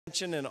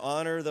And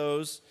honor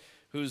those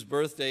whose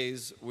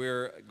birthdays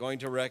we're going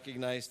to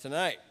recognize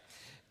tonight.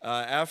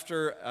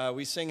 After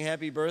we sing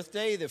happy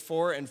birthday, the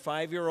 4- and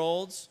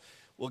 5-year-olds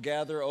will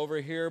gather over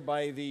here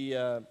by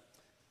the,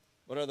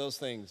 what are those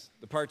things?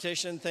 The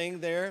partition thing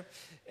there,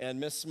 and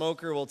Miss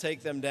Smoker will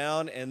take them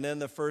down, and then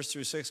the 1st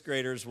through 6th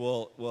graders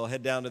will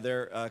head down to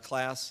their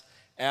class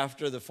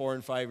after the 4-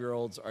 and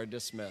 5-year-olds are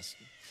dismissed.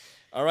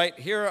 All right,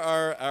 here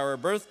are our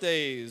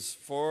birthdays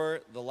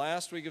for the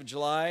last week of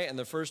July and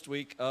the first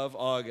week of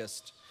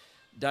August.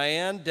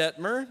 Diane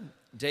Detmer,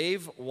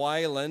 Dave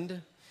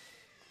Weiland,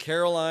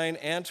 Caroline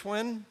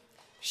Antwin,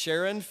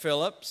 Sharon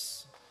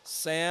Phillips,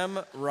 Sam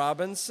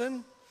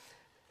Robinson.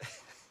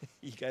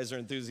 You guys are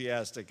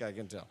enthusiastic, I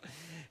can tell.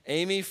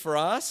 Amy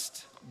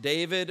Frost,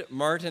 David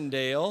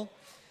Martindale,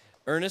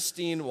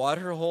 Ernestine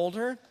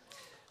Waterholder,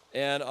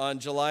 and on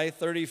July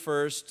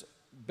 31st,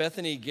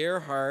 Bethany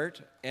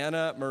Gerhardt,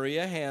 Anna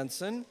Maria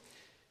Hansen,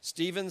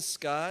 Stephen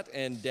Scott,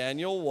 and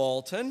Daniel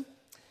Walton.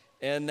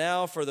 And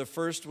now for the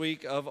first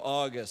week of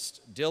August,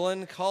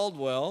 Dylan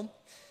Caldwell,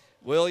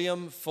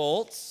 William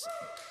Foltz,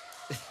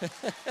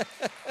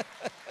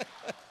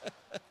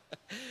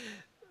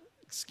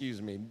 excuse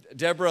me,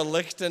 Deborah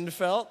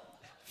Lichtenfeld,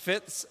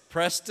 Fitz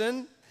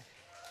Preston,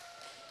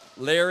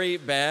 Larry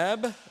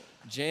Babb,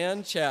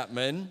 Jan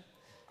Chapman,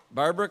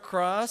 Barbara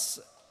Cross,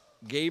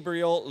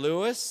 Gabriel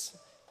Lewis,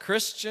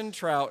 Christian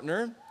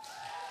Troutner,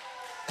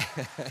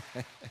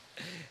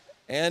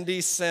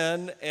 Andy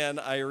Sen, and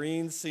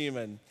Irene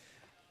Seaman.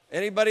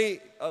 Anybody,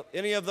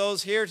 any of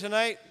those here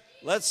tonight?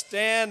 Let's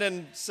stand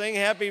and sing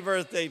happy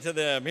birthday to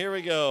them. Here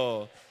we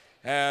go.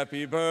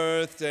 Happy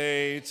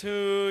birthday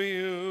to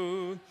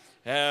you.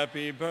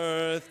 Happy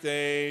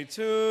birthday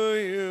to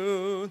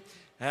you.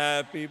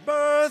 Happy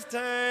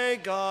birthday,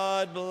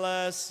 God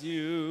bless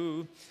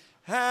you.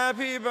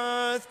 Happy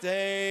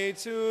birthday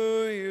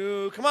to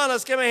you. Come on,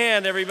 let's give him a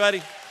hand,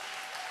 everybody.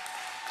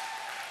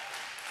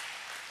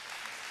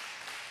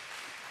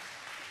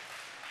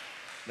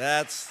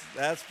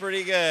 That's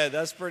pretty good.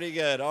 That's pretty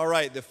good. All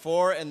right, the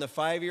 4- and the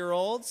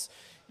 5-year-olds,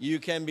 you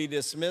can be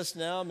dismissed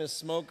now. Miss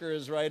Smoker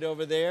is right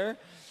over there.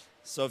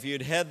 So if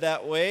you'd head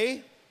that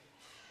way.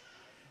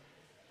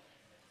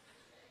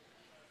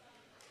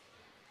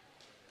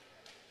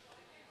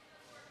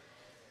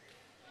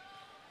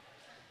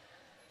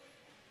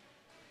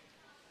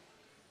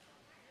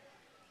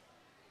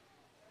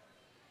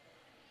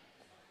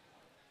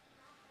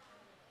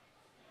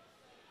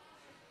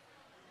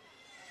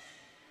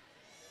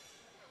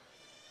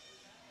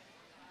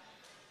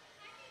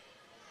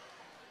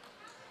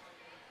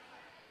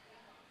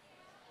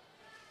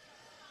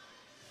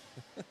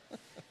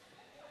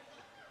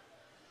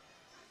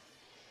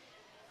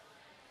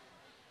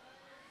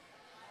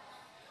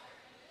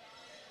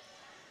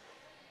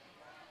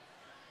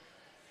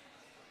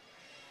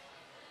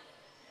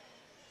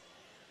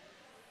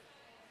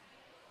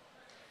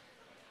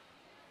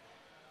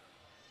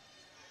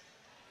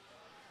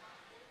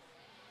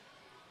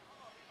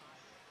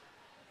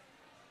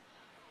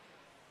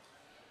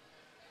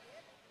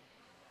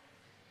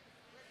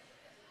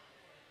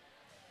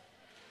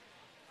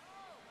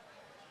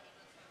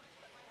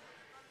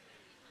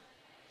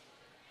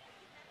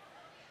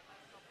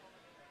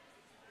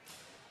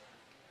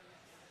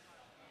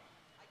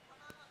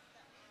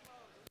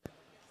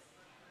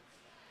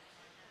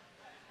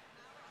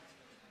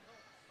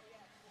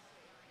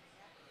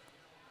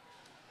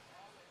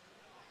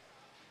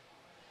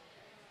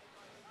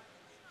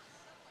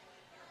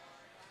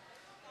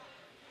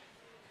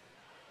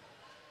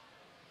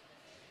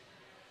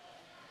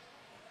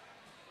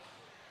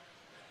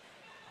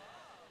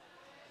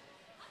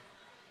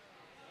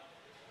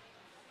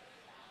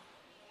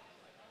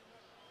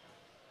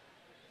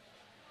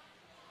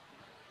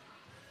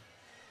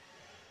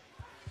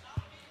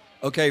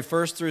 Okay,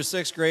 1st through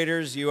 6th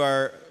graders, you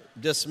are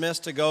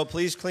dismissed to go.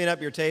 Please clean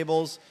up your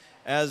tables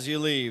as you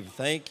leave.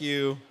 Thank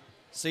you.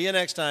 See you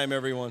next time,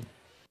 everyone.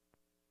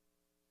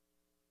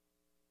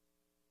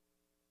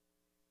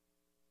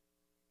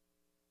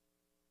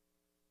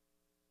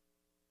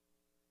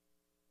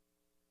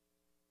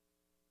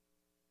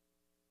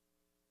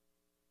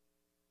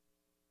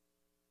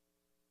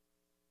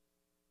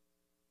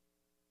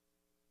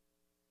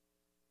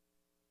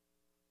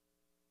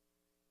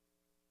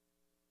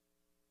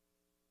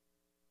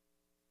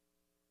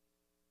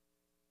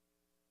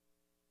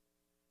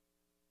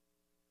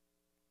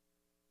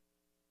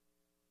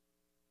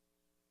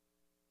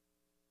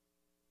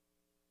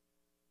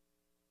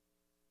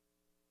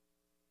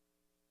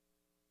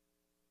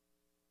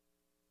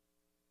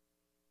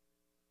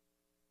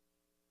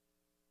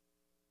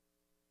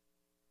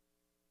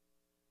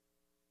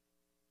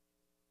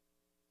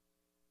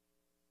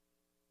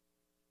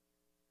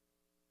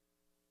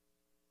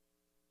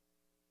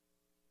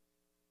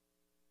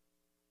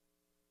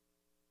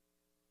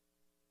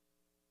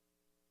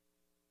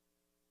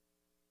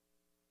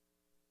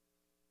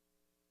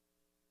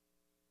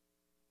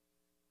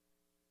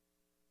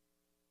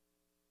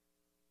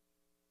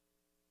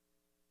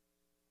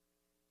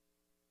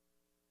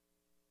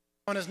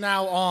 Is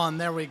now on.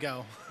 There we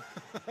go.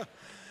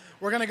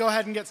 We're going to go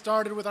ahead and get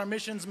started with our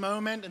missions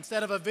moment.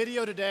 Instead of a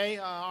video today,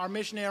 our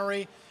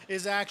missionary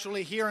is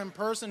actually here in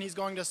person. He's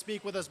going to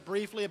speak with us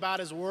briefly about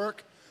his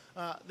work.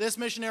 This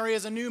missionary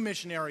is a new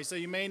missionary, so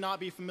you may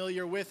not be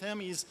familiar with him.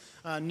 He's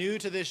new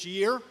to this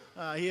year.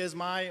 He is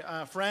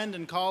my friend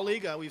and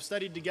colleague. We've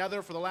studied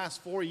together for the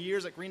last 4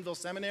 years at Greenville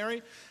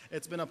Seminary.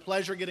 It's been a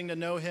pleasure getting to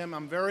know him.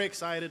 I'm very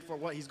excited for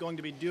what he's going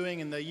to be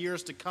doing in the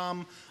years to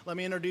come. Let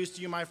me introduce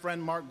to you my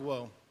friend Mark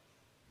Guo.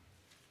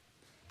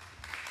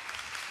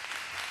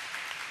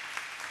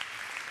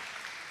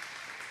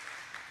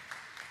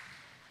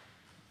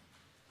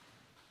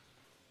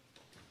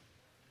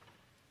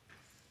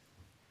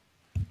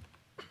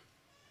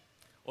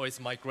 Well, it's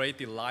my great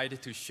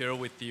delight to share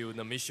with you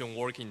the mission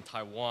work in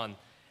Taiwan.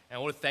 And I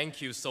want to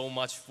thank you so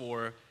much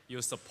for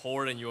your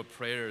support and your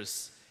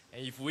prayers.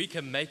 And if we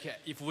can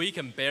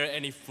bear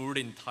any fruit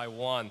in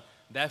Taiwan,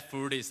 that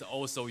fruit is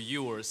also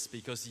yours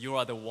because you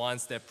are the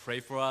ones that pray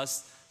for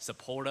us,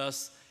 support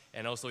us,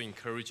 and also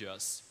encourage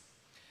us.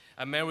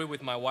 I'm married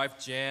with my wife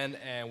Jan,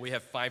 and we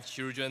have 5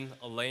 children: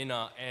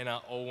 Elena,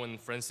 Anna, Owen,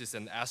 Francis,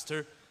 and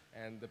Esther.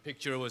 And the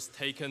picture was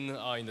taken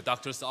in the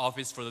doctor's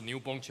office for the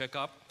newborn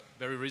checkup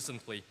very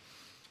recently.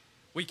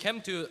 We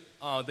came to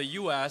the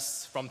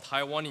U.S. from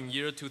Taiwan in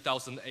year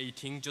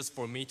 2018 just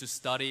for me to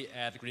study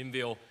at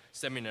Greenville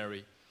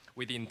Seminary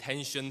with the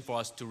intention for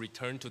us to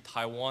return to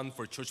Taiwan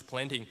for church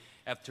planting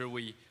after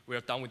we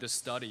are done with the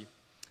study.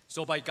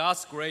 So by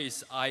God's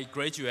grace, I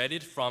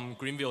graduated from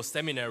Greenville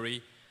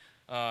Seminary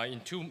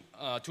in 2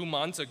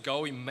 months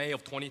ago in May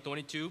of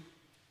 2022.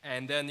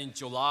 And then in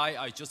July,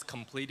 I just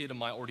completed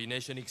my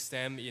ordination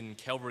exam in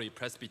Calvary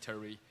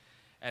Presbytery.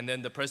 And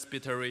then the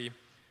Presbytery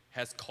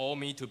has called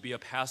me to be a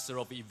pastor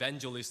of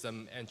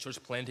evangelism and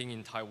church planting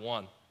in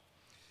Taiwan.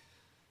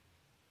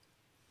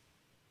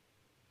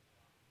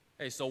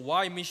 Hey, so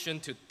why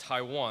mission to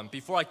Taiwan?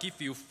 Before I give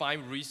you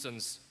 5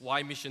 reasons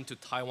why mission to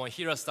Taiwan,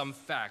 here are some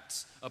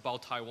facts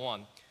about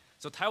Taiwan.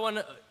 So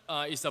Taiwan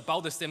is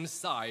about the same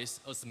size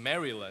as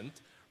Maryland,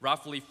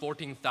 roughly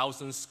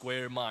 14,000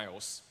 square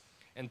miles.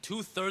 And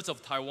 2/3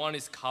 of Taiwan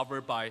is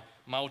covered by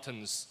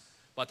mountains.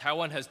 But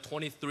Taiwan has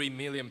 23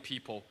 million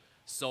people.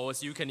 So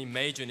as you can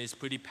imagine, it's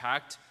pretty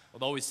packed,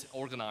 although it's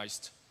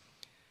organized.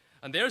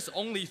 And there's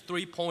only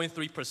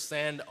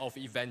 3.3% of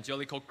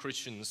evangelical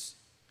Christians,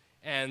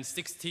 and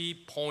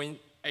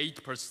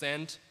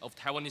 60.8% of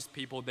Taiwanese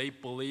people, they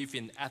believe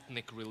in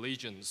ethnic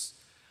religions,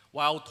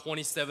 while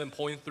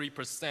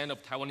 27.3%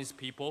 of Taiwanese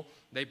people,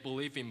 they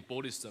believe in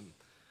Buddhism.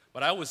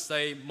 But I would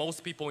say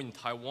most people in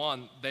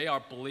Taiwan, they are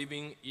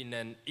believing in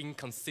an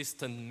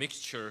inconsistent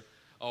mixture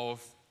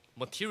of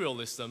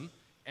materialism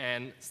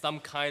and some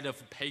kind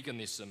of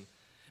paganism,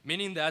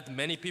 meaning that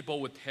many people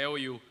would tell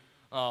you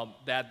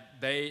that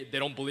they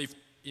don't believe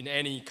in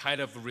any kind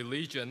of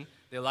religion.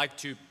 They like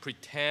to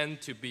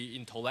pretend to be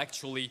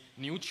intellectually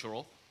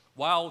neutral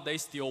while they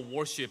still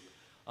worship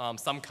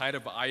some kind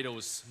of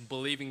idols,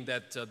 believing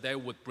that they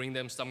would bring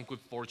them some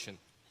good fortune.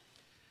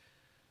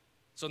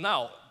 So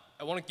now,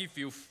 I want to give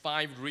you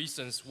 5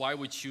 reasons why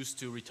we choose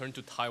to return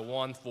to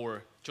Taiwan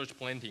for church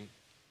planting.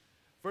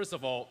 First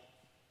of all,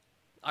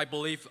 I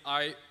believe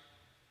I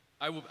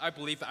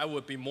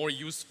would be more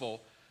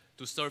useful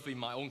to serve in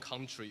my own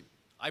country.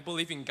 I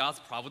believe in God's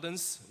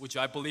providence, which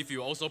I believe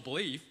you also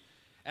believe,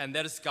 and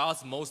that is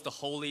God's most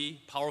holy,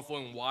 powerful,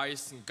 and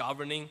wise in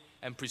governing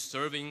and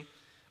preserving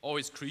all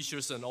His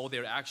creatures and all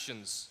their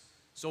actions.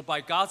 So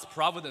by God's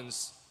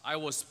providence, I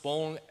was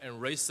born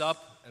and raised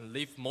up and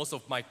lived most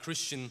of my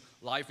Christian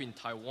life in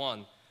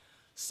Taiwan.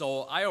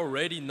 So I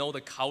already know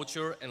the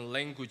culture and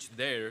language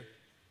there,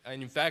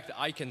 and in fact,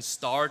 I can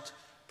start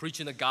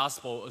preaching the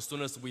gospel as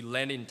soon as we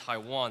land in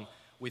Taiwan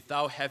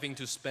without having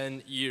to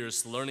spend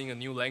years learning a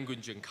new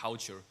language and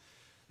culture.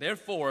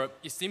 Therefore,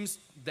 it seems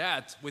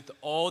that with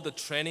all the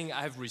training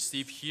I have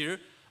received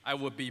here, I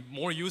would be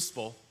more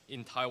useful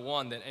in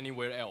Taiwan than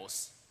anywhere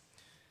else.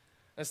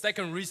 The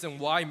second reason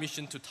why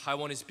mission to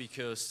Taiwan is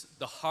because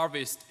the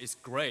harvest is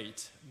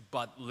great,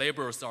 but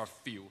laborers are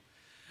few.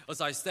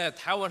 As I said,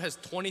 Taiwan has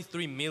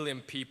 23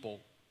 million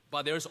people,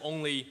 but there's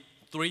only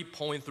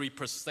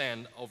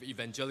 3.3% of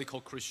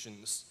evangelical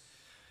Christians.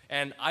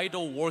 And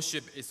idol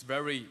worship is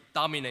very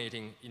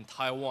dominating in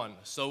Taiwan,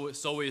 so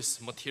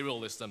is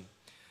materialism.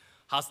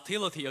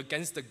 Hostility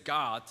against the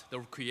God, the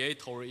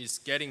Creator, is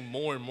getting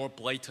more and more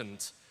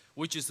blatant,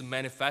 which is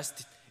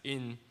manifested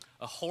in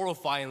a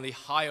horrifyingly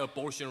high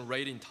abortion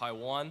rate in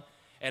Taiwan,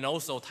 and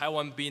also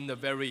Taiwan being the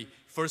very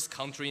first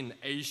country in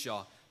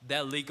Asia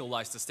that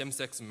legalized the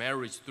same-sex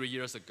marriage 3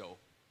 years ago.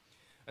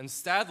 And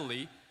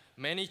sadly,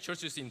 many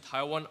churches in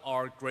Taiwan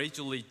are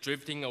gradually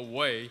drifting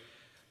away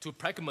to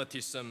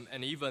pragmatism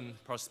and even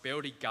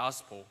prosperity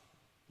gospel.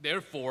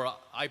 Therefore,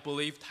 I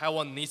believe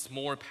Taiwan needs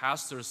more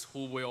pastors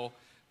who will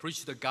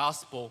preach the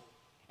gospel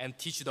and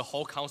teach the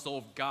whole counsel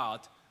of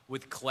God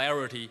with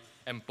clarity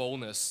and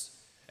boldness,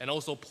 and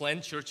also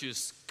plant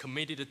churches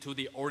committed to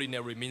the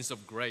ordinary means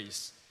of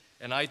grace.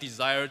 And I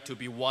desire to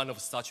be one of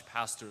such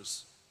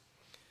pastors.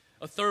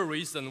 A third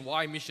reason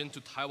why mission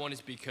to Taiwan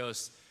is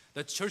because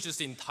the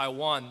churches in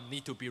Taiwan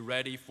need to be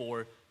ready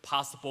for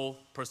possible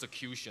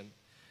persecution.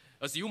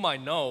 As you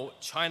might know,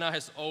 China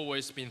has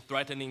always been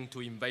threatening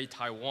to invade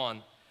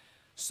Taiwan.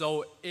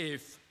 So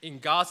if in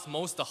God's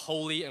most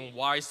holy and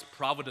wise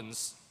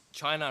providence,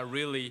 China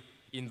really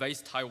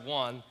invades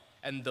Taiwan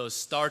and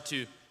start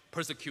to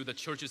persecute the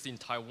churches in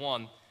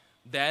Taiwan,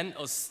 then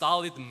a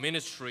solid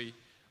ministry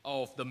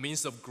of the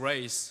means of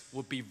grace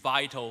would be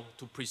vital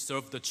to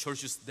preserve the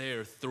churches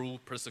there through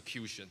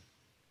persecution.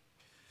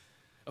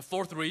 A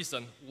fourth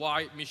reason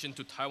why mission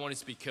to Taiwan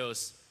is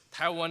because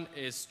Taiwan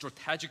is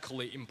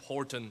strategically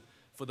important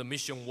for the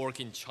mission work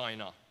in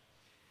China.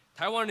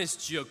 Taiwan is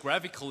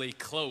geographically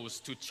close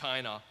to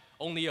China,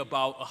 only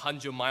about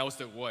 100 miles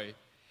away.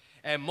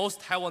 And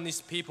most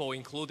Taiwanese people,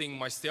 including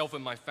myself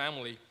and my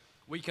family,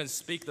 we can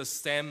speak the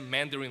same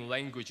Mandarin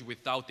language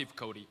without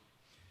difficulty.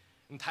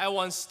 And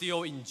Taiwan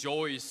still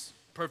enjoys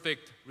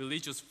perfect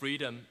religious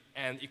freedom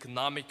and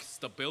economic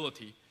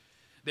stability.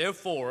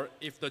 Therefore,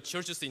 if the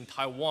churches in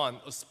Taiwan,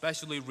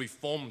 especially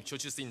Reformed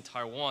churches in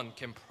Taiwan,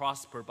 can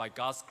prosper by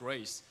God's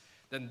grace,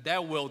 then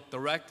that will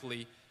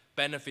directly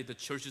benefit the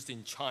churches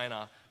in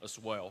China as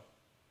well.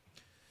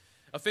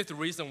 A fifth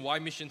reason why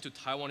mission to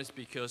Taiwan is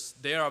because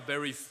there are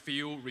very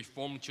few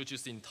Reformed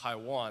churches in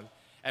Taiwan,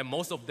 and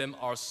most of them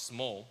are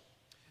small.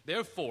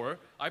 Therefore,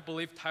 I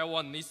believe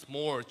Taiwan needs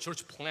more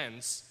church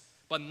plants,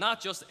 but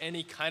not just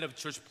any kind of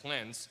church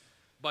plants,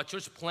 but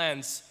church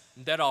plants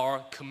that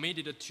are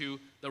committed to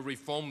the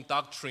Reformed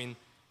doctrine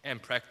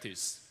and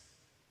practice.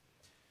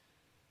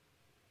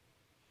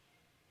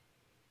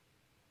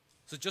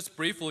 So just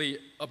briefly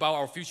about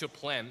our future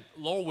plan.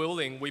 Lord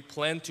willing, we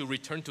plan to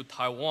return to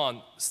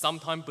Taiwan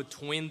sometime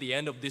between the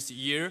end of this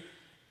year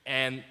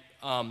and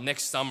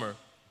next summer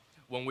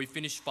when we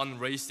finish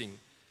fundraising.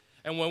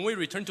 And when we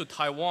return to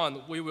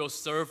Taiwan, we will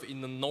serve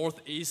in the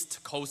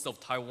northeast coast of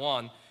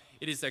Taiwan.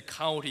 It is a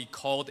county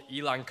called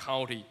Yilan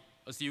County.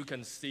 As you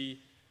can see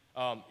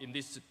in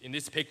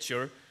this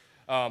picture,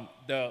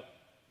 the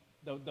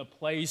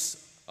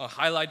place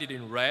highlighted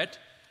in red,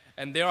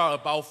 and there are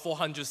about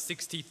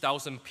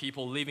 460,000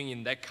 people living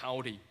in that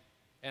county.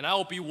 And I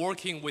will be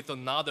working with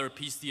another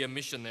PCM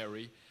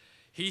missionary.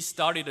 He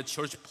started a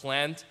church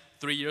plant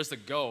 3 years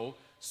ago.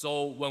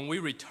 So when we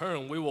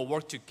return, we will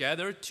work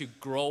together to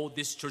grow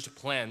this church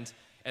plant.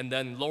 And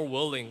then, Lord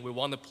willing, we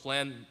want to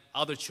plant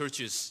other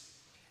churches.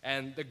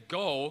 And the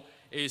goal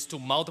is to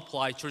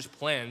multiply church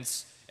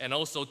plants and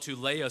also to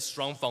lay a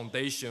strong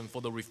foundation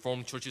for the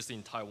Reformed churches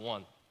in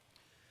Taiwan.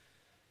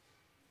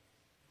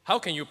 How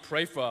can you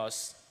pray for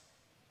us?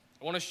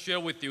 I want to share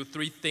with you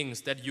 3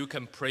 things that you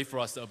can pray for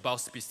us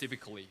about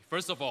specifically.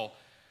 First of all,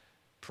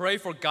 pray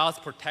for God's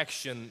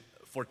protection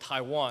for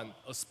Taiwan,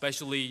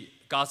 especially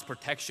God's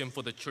protection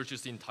for the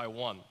churches in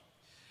Taiwan.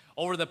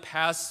 Over the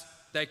past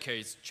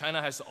decades,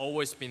 China has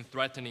always been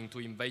threatening to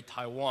invade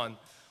Taiwan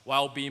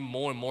while being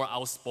more and more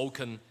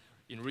outspoken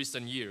in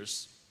recent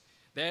years.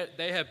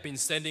 They have been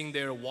sending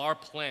their war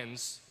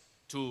planes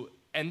to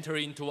enter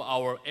into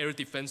our air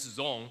defense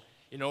zone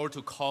in order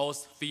to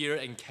cause fear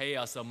and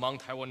chaos among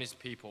Taiwanese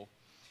people.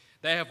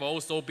 They have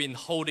also been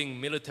holding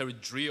military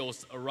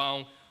drills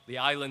around the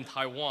island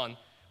Taiwan,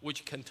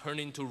 which can turn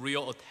into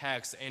real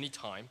attacks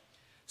anytime.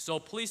 So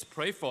please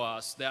pray for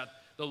us that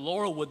the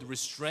Lord would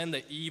restrain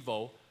the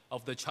evil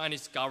of the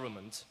Chinese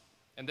government,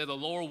 and that the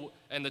Lord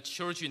and the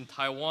church in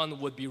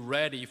Taiwan would be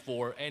ready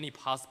for any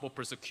possible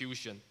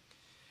persecution,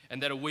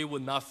 and that we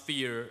would not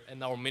fear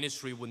and our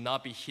ministry would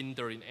not be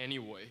hindered in any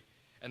way,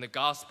 and the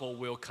gospel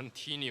will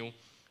continue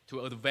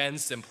to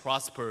advance and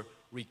prosper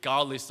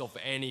regardless of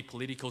any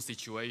political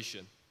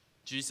situation.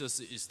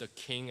 Jesus is the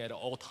King at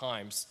all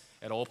times,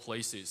 at all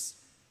places.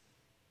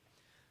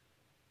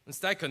 And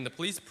second,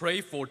 please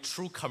pray for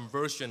true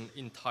conversion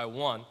in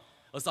Taiwan.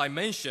 As I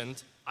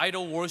mentioned,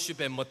 idol worship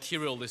and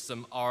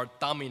materialism are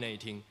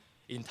dominating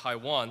in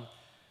Taiwan,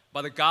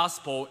 but the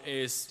gospel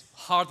is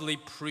hardly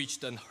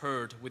preached and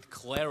heard with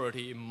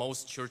clarity in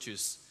most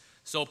churches.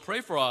 So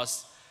pray for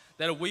us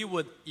that we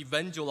would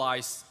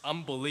evangelize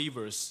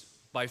unbelievers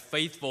by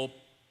faithful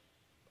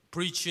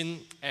preaching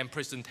and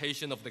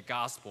presentation of the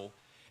gospel,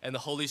 and the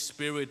Holy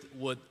Spirit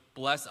would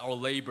bless our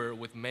labor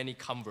with many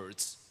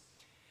converts.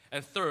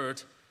 And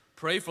third,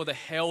 pray for the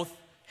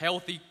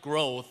healthy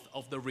growth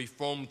of the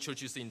Reformed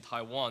churches in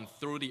Taiwan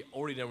through the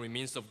ordinary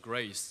means of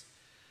grace.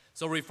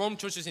 So Reformed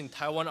churches in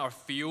Taiwan are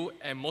few,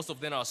 and most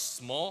of them are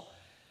small,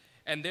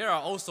 and there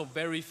are also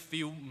very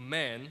few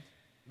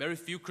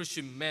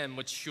Christian men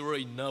mature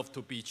enough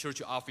to be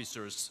church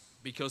officers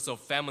because of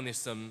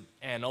feminism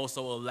and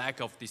also a lack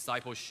of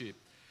discipleship.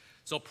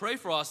 So pray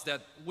for us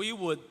that we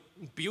would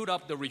build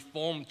up the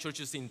Reformed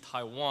churches in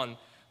Taiwan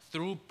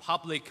through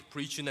public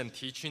preaching and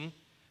teaching,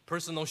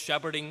 personal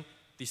shepherding,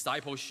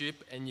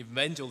 discipleship, and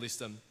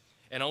evangelism,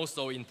 and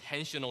also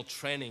intentional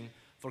training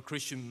for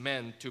Christian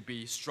men to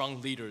be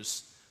strong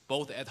leaders,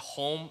 both at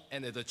home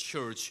and at the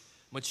church,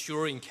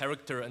 mature in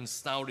character and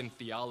sound in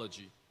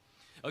theology.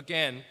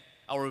 Again,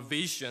 our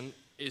vision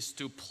is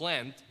to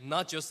plant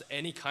not just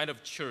any kind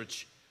of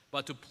church,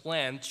 but to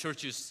plant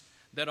churches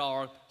that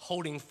are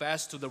holding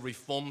fast to the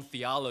Reformed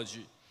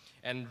theology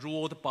and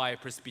ruled by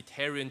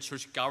Presbyterian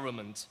church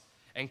government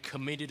and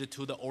committed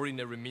to the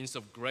ordinary means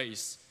of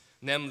grace,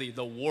 namely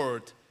the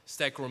word,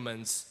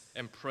 sacraments,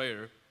 and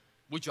prayer,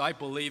 which I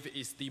believe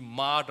is the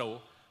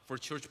model for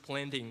church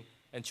planting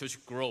and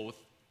church growth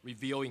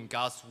revealed in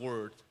God's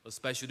word,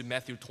 especially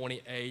Matthew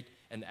 28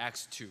 and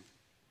Acts 2.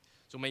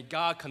 So may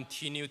God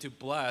continue to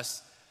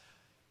bless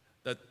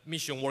the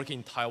mission work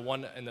in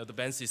Taiwan and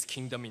advance His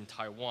kingdom in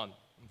Taiwan.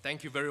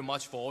 Thank you very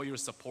much for all your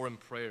support and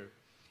prayer.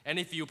 And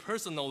if you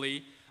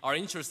personally are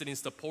interested in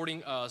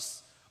supporting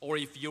us, or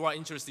if you are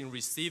interested in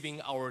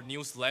receiving our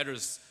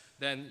newsletters,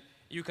 then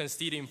you can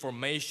see the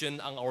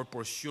information on our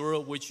brochure,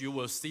 which you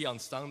will see on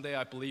Sunday.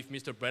 I believe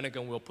Mr.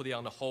 Brannigan will put it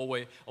on the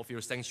hallway of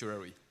your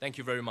sanctuary. Thank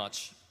you very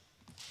much.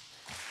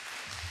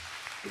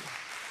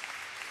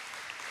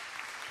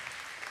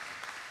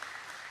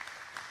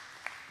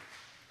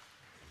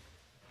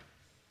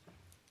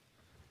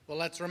 Well,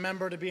 let's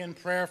remember to be in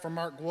prayer for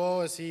Mark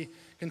Guo as he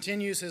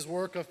continues his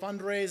work of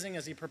fundraising,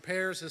 as he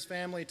prepares his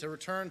family to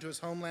return to his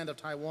homeland of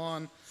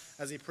Taiwan,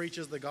 as he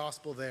preaches the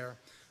gospel there.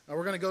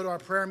 We're going to go to our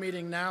prayer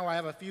meeting now. I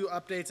have a few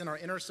updates in our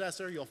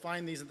intercessor. You'll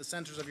find these at the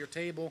centers of your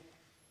table.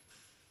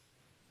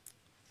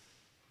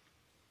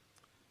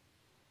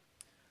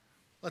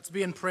 Let's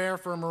be in prayer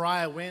for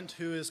Mariah Wint,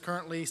 who is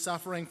currently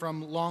suffering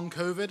from long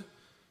COVID,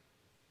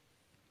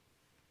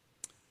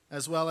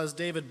 as well as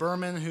David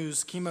Berman,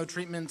 whose chemo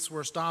treatments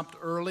were stopped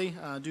early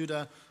due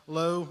to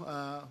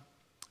low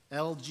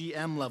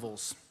LGM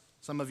levels.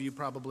 Some of you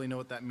probably know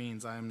what that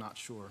means. I am not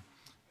sure.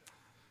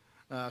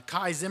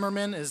 Kai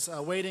Zimmerman is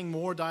awaiting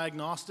more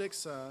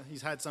diagnostics.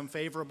 He's had some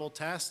favorable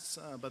tests,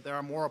 but there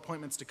are more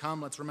appointments to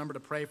come. Let's remember to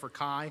pray for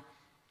Kai.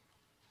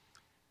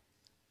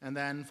 And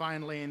then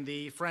finally, in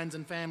the friends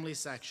and family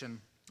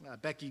section,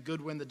 Becky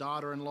Goodwin, the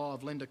daughter-in-law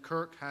of Linda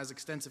Kirk, has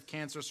extensive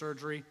cancer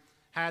surgery.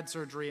 Had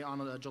surgery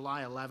on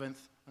July 11th.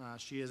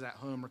 She is at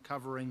home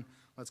recovering.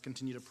 Let's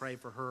continue to pray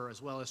for her,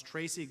 as well as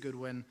Tracy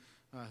Goodwin,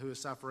 who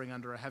is suffering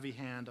under a heavy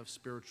hand of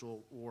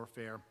spiritual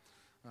warfare.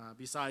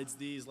 Besides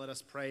these, let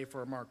us pray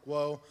for Mark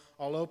Guo.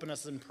 I'll open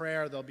us in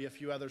prayer. There'll be a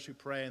few others who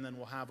pray, and then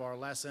we'll have our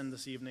lesson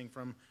this evening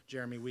from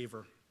Jeremy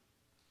Weaver.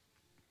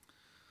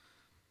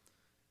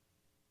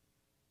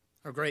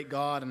 Our great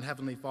God and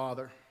Heavenly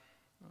Father,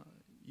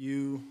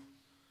 you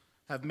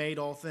have made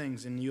all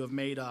things, and you have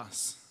made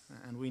us.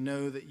 And we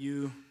know that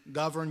you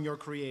govern your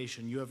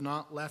creation. You have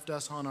not left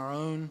us on our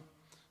own,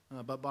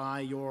 but by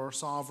your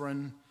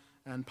sovereign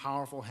and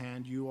powerful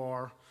hand, you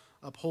are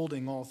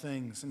upholding all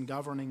things and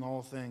governing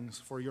all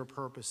things for your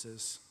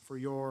purposes, for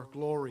your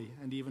glory,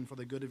 and even for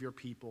the good of your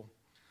people.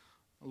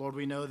 Lord,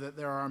 we know that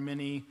there are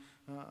many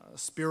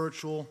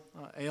spiritual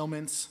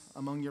ailments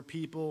among your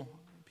people,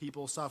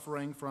 people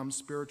suffering from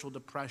spiritual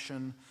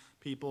depression,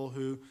 people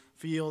who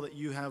feel that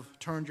you have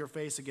turned your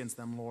face against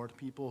them, Lord,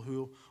 people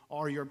who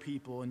are your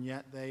people and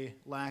yet they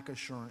lack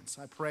assurance.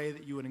 I pray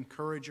that you would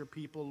encourage your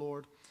people,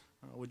 Lord.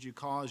 Would you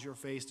cause your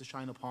face to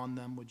shine upon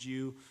them? Would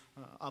you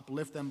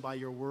uplift them by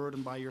your word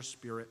and by your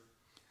spirit?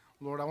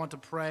 Lord, I want to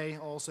pray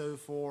also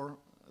for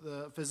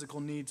the physical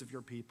needs of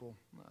your people.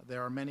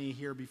 There are many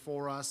here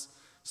before us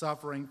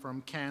suffering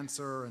from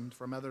cancer and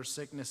from other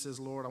sicknesses,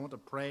 Lord. I want to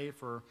pray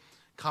for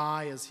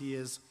Kai as he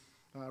is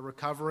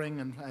recovering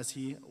and as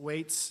he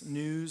waits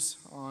news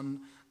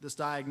on this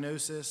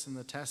diagnosis and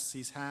the tests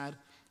he's had.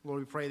 Lord,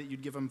 we pray that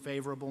you'd give him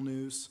favorable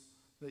news,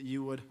 that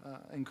you would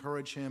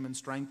encourage him and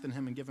strengthen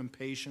him and give him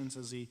patience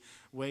as he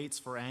waits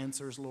for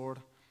answers, Lord,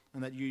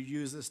 and that you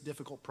use this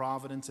difficult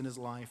providence in his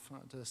life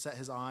to set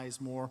his eyes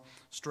more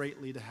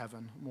straightly to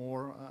heaven,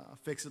 more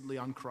fixedly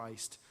on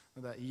Christ,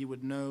 that he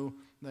would know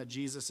that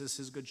Jesus is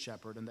his good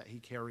shepherd and that he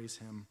carries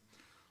him.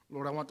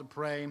 Lord, I want to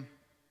pray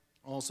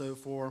also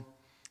for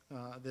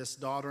this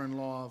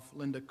daughter-in-law of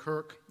Linda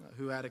Kirk,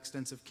 who had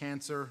extensive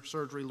cancer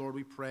surgery. Lord,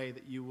 we pray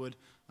that you would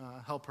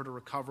help her to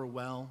recover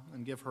well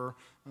and give her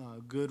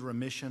good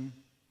remission.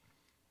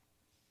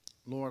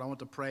 Lord, I want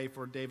to pray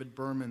for David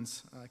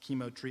Berman's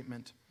chemo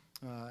treatment.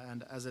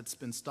 And as it's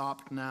been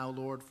stopped now,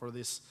 Lord, for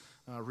this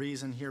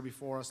reason here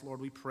before us,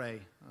 Lord, we pray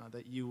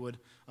that you would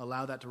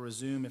allow that to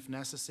resume if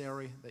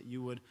necessary, that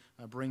you would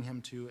bring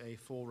him to a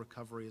full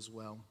recovery as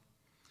well.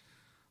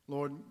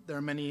 Lord, there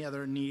are many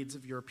other needs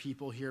of your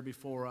people here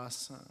before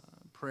us,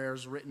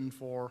 prayers written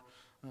for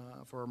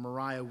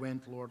Mariah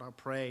Wint. Lord, I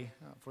pray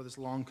for this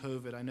long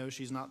COVID. I know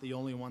she's not the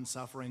only one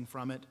suffering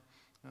from it.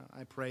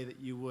 I pray that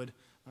you would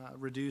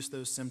reduce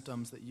those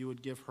symptoms, that you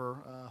would give her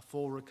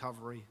full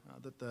recovery,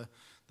 that the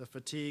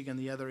fatigue and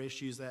the other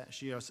issues that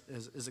she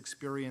is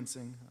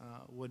experiencing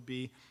would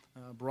be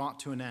brought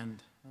to an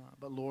end.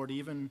 But Lord,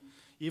 even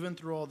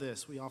through all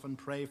this, we often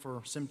pray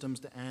for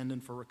symptoms to end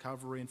and for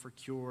recovery and for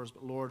cures.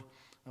 But Lord,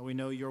 we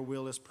know your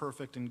will is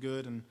perfect and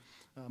good, and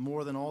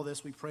more than all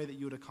this, we pray that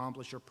you would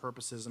accomplish your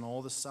purposes in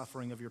all the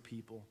suffering of your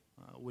people.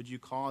 Would you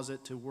cause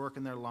it to work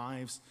in their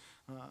lives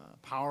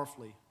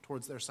powerfully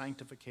towards their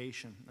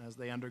sanctification as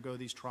they undergo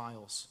these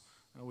trials?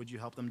 Would you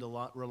help them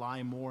to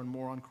rely more and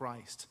more on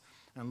Christ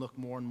and look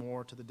more and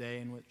more to the day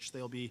in which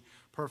they'll be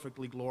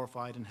perfectly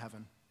glorified in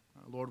heaven?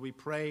 Lord, we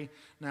pray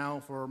now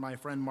for my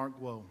friend Mark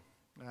Guo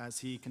as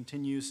he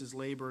continues his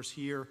labors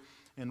here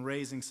in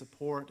raising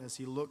support as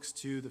he looks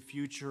to the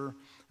future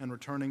and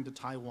returning to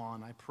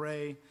Taiwan. I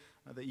pray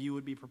that you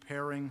would be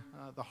preparing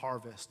the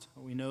harvest.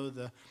 We know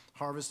the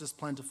harvest is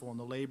plentiful and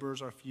the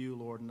laborers are few,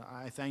 Lord, and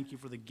I thank you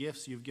for the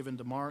gifts you've given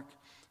to Mark,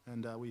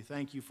 and we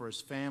thank you for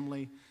his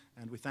family,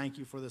 and we thank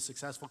you for the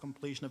successful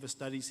completion of his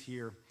studies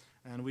here.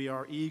 And we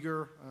are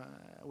eager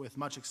with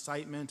much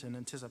excitement and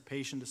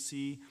anticipation to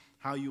see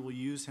how you will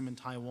use him in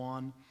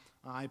Taiwan.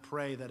 I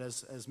pray that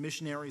as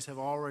missionaries have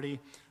already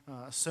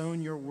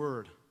sown your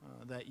word,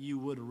 that you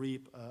would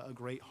reap a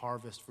great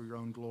harvest for your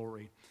own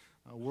glory.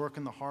 Work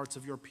in the hearts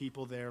of your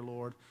people there,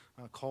 Lord.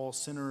 Call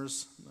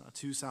sinners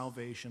to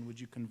salvation.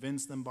 Would you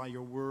convince them by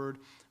your word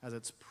as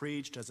it's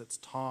preached, as it's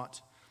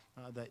taught,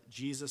 that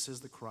Jesus is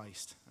the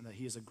Christ and that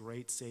he is a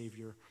great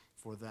Savior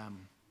for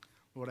them.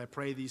 Lord, I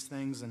pray these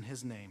things in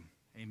his name.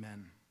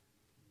 Amen.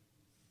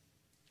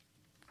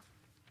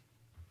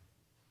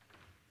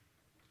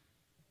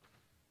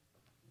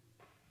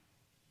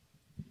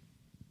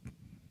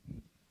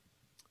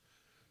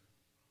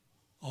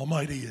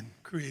 Almighty and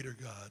Creator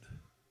God,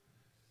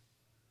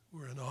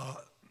 we're in awe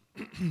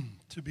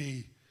to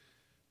be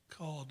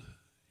called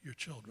your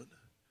children.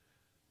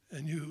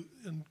 And you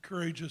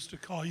encourage us to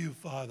call you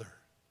Father.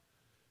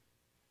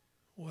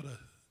 What a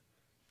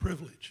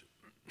privilege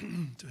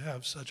to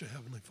have such a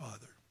Heavenly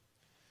Father.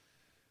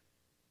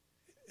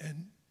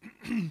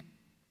 And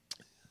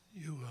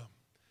you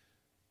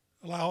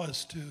allow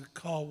us to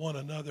call one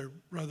another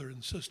brother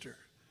and sister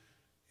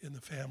in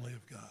the family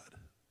of God.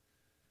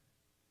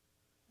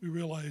 We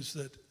realize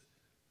that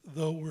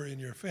though we're in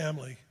your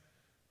family,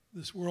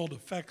 this world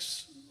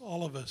affects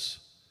all of us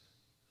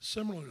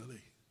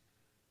similarly,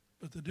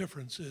 but the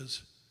difference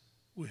is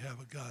we have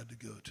a God to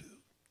go to.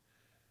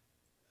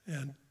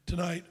 And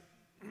tonight,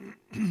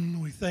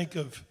 we think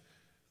of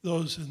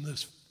those in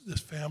this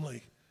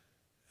family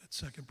at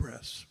Second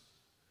Press.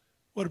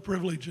 What a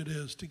privilege it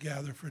is to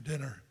gather for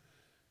dinner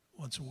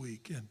once a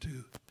week and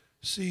to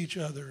see each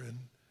other and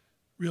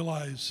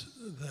realize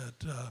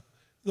that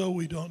though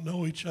we don't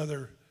know each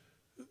other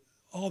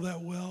all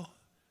that well,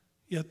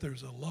 yet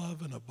there's a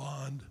love and a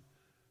bond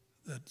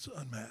that's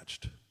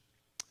unmatched.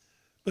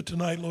 But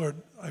tonight, Lord,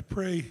 I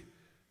pray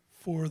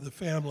for the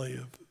family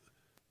of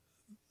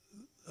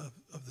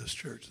this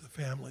church, the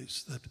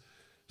families that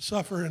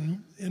suffer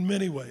in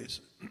many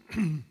ways,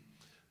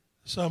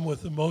 some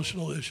with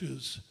emotional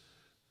issues,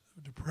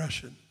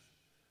 depression,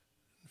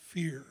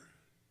 fear,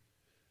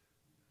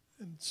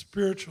 and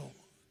spiritual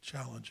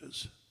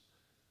challenges.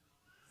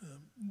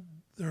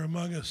 They're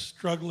among us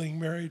struggling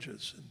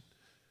marriages and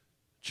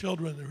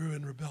children who are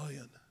in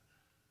rebellion.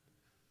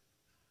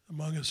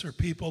 Among us are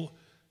people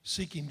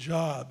seeking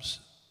jobs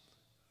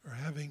or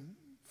having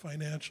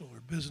financial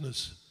or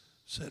business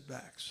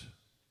setbacks.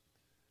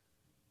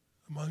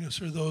 Among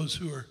us are those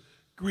who are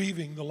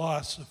grieving the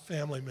loss of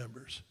family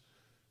members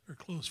or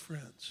close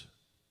friends.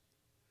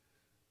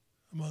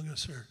 Among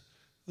us are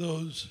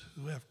those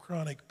who have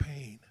chronic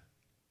pain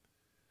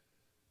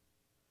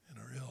and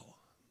are ill.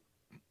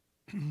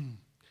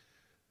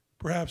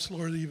 Perhaps,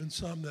 Lord, even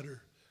some that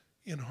are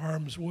in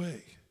harm's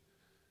way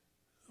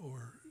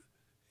or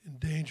in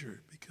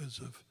danger because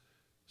of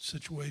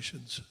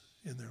situations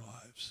in their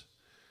lives.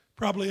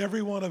 Probably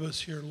every one of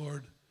us here,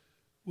 Lord,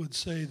 would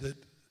say that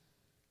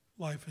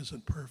life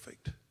isn't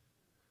perfect,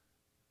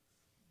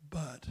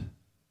 but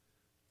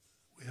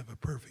we have a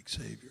perfect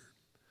Savior.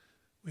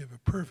 We have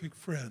a perfect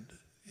friend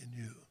in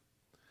you.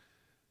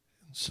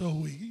 And so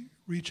we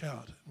reach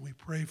out and we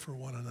pray for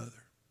one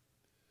another.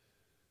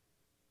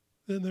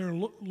 Then there are,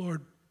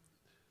 Lord,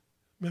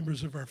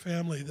 members of our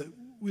family that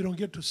we don't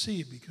get to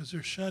see because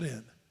they're shut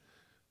in.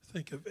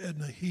 Think of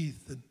Edna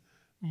Heath and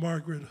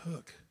Margaret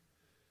Hook.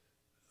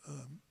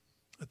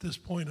 At this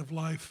point of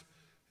life,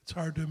 it's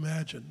hard to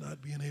imagine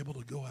not being able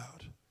to go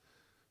out.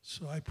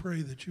 So I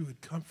pray that you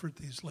would comfort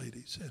these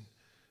ladies and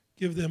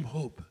give them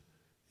hope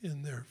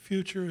in their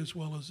future as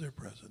well as their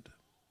present.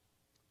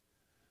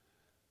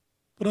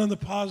 But on the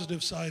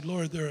positive side,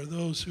 Lord, there are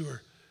those who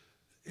are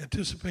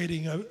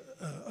anticipating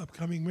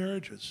upcoming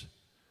marriages.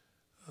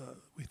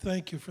 We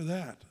thank you for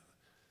that.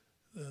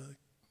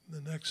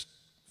 The next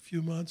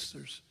few months,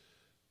 there's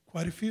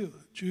quite a few.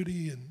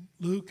 Judy and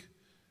Luke,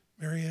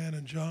 Marianne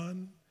and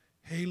John,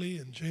 Haley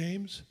and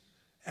James,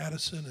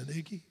 Addison and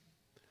Iggy.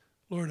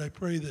 Lord, I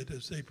pray that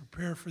as they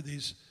prepare for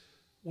these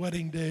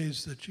wedding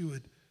days, that you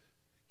would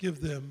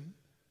give them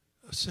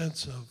a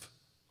sense of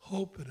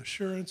hope and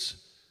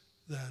assurance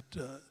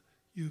that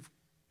you've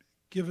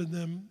given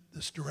them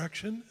this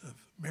direction of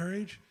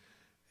marriage,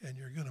 and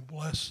you're going to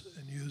bless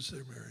and use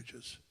their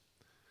marriages.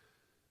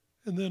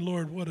 And then,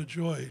 Lord, what a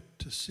joy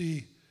to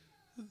see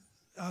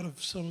out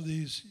of some of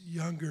these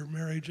younger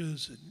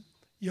marriages and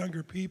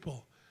younger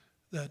people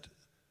that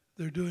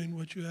they're doing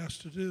what you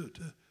asked to do,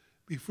 to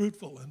be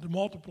fruitful and to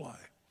multiply.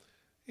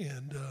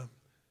 And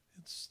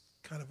it's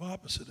kind of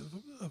opposite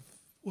of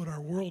what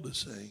our world is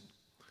saying.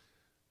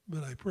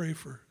 But I pray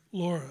for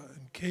Laura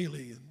and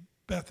Kaylee and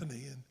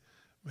Bethany and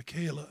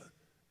Michaela,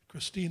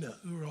 Christina,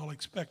 who are all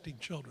expecting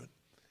children.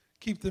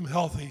 Keep them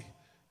healthy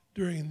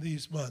during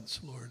these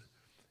months, Lord,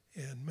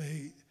 and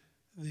may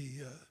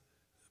the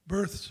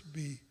births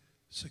be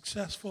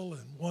successful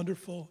and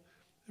wonderful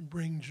and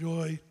bring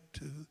joy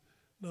to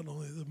not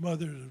only the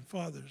mothers and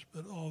fathers,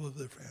 but all of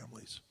their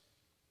families.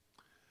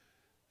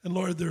 And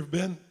Lord, there have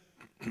been,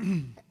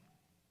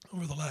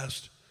 over the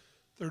last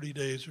 30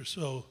 days or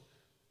so,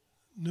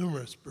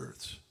 numerous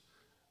births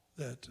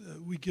that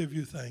we give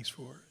you thanks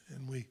for,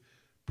 and we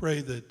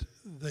pray that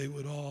they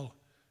would all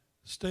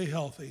stay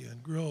healthy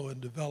and grow and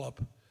develop,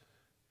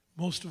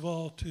 most of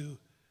all to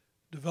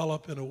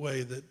develop in a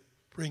way that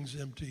brings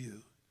them to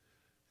you.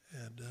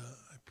 And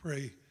I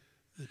pray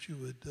that you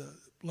would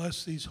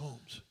bless these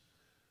homes.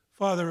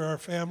 Father, our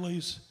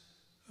families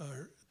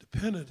are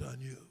dependent on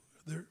you.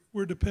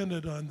 We're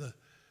dependent on the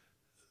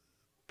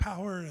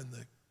power and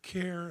the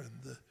care and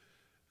the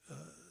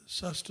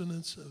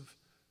sustenance of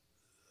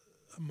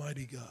a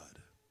mighty God.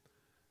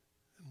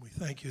 And we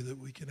thank you that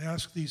we can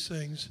ask these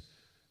things,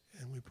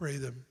 and we pray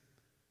them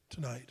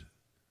tonight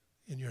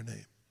in your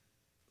name.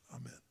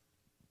 Amen.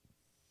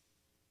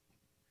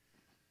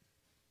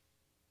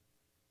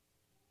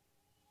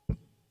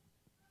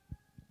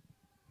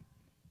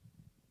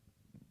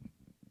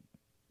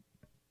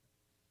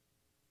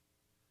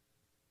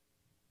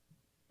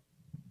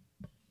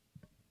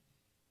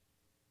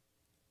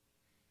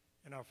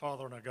 And our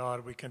Father and our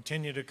God, we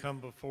continue to come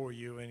before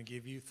you and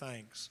give you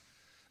thanks.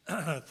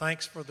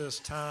 Thanks for this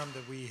time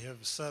that we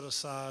have set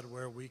aside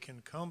where we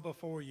can come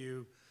before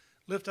you,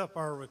 lift up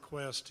our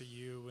request to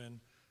you. And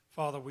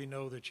Father, we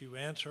know that you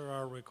answer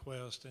our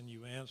request, and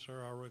you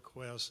answer our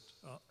request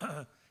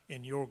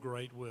in your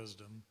great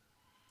wisdom.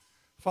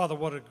 Father,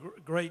 what a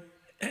great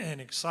and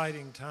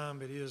exciting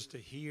time it is to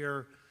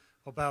hear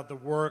about the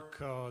work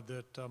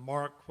that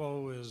Mark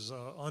Quo is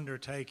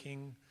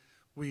undertaking.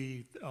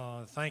 We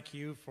thank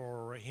you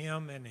for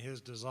him and his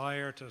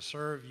desire to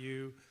serve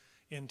you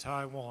in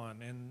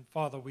Taiwan. And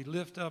Father, we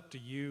lift up to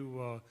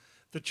you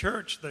the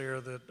church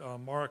there that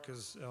Mark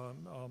is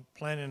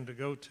planning to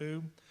go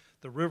to,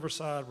 the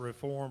Riverside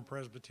Reformed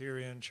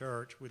Presbyterian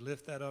Church. We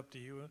lift that up to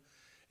you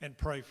and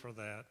pray for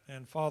that.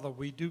 And Father,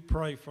 we do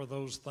pray for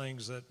those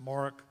things that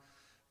Mark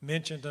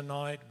mentioned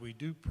tonight. We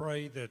do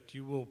pray that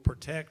you will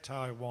protect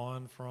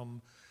Taiwan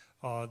from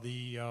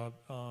the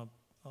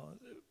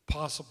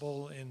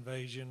possible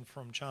invasion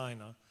from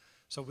China.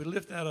 So we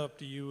lift that up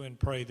to you and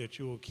pray that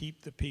you will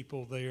keep the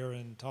people there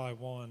in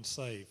Taiwan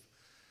safe.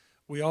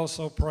 We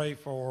also pray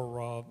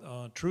for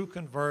true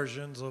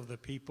conversions of the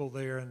people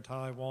there in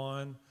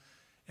Taiwan.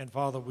 And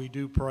Father, we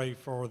do pray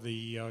for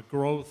the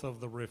growth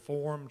of the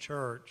Reformed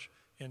Church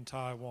in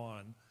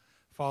Taiwan.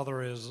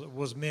 Father, as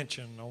was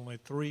mentioned, only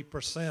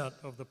 3%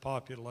 of the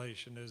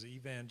population is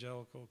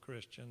evangelical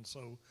Christian.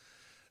 So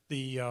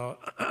the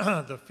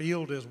the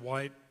field is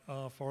white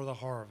for the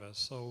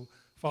harvest. So,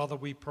 Father,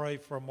 we pray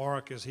for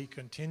Mark as he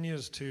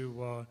continues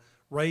to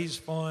raise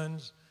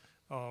funds.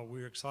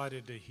 We're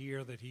excited to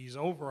hear that he's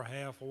over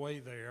halfway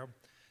there,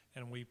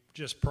 and we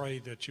just pray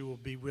that you will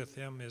be with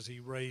him as he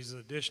raises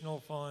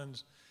additional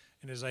funds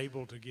and is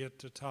able to get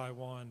to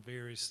Taiwan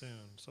very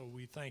soon. So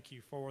we thank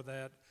you for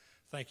that.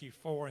 Thank you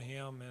for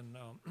him,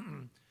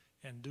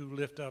 and do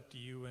lift up to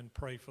you and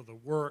pray for the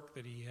work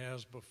that he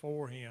has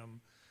before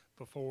him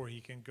before he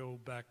can go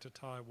back to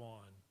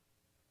Taiwan.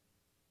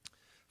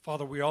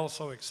 Father, we're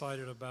also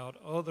excited about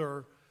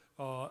other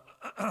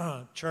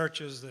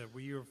churches that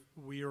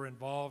we are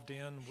involved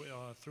in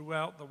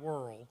throughout the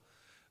world.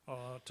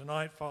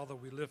 Tonight, Father,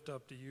 we lift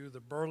up to you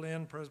the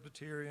Berlin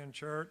Presbyterian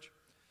Church.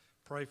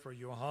 Pray for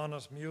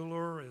Johannes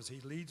Mueller as he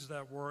leads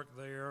that work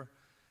there,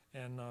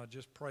 and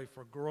just pray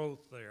for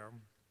growth there.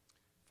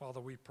 Father,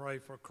 we pray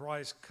for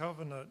Christ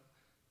Covenant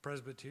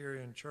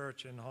Presbyterian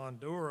Church in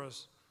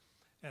Honduras,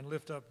 and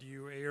lift up to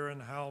you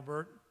Aaron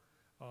Halbert.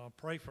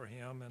 Pray for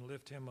him and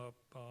lift him up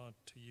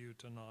to you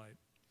tonight.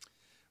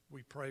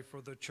 We pray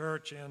for the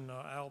church in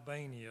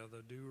Albania,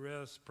 the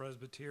Durres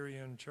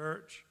Presbyterian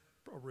Church,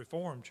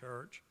 Reformed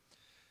Church,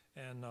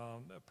 and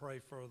pray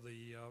for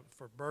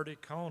Bertie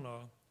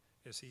Kona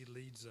as he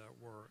leads that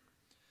work.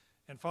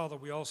 And Father,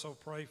 we also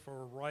pray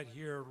for right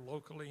here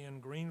locally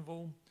in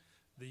Greenville,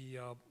 the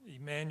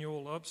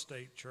Emmanuel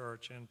Upstate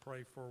Church, and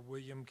pray for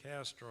William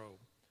Castro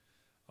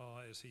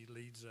as he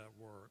leads that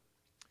work.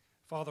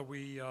 Father,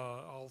 we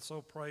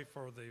also pray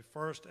for the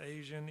First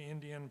Asian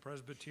Indian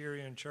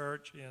Presbyterian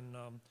Church in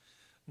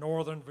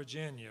Northern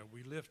Virginia.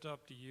 We lift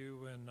up to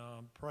you and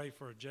pray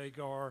for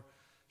Jagar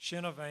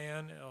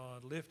Shinavan,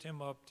 lift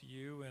him up to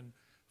you. And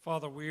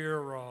Father,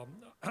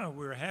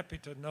 we're happy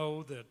to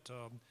know that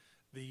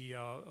the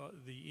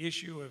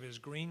issue of his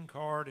green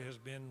card has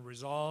been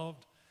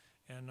resolved.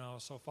 And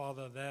so,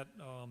 Father, that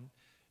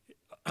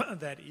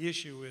that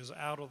issue is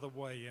out of the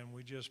way, and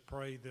we just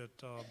pray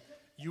that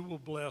you will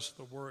bless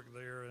the work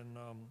there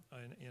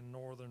in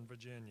Northern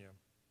Virginia.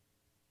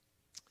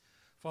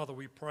 Father,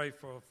 we pray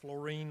for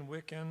Florine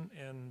Wicken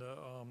and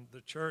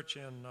the church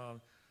in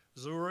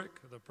Zurich,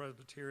 the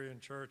Presbyterian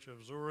Church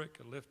of Zurich.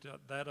 Lift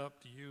that up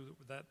to you,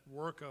 that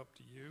work up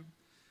to you.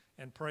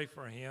 and pray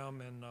for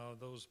him and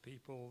those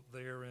people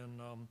there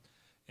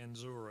in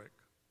Zurich.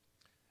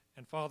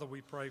 And Father,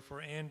 we pray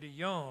for Andy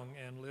Young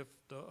and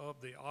lift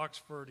up the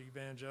Oxford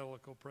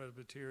Evangelical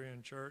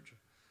Presbyterian Church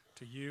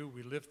to you.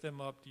 We lift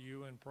them up to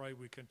you and pray.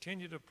 We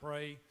continue to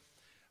pray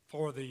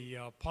for the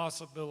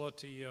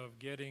possibility of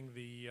getting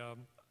the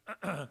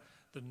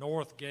the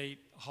Northgate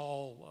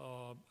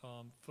Hall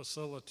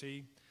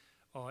facility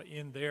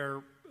in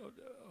their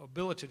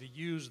ability to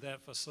use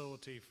that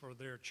facility for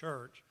their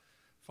church.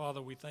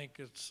 Father, we think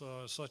it's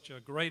such a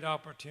great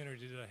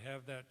opportunity to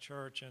have that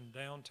church in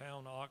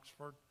downtown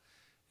Oxford,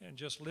 and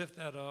just lift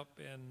that up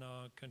and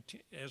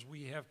as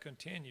we have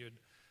continued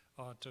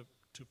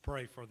to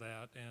pray for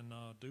that, and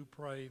do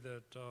pray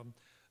that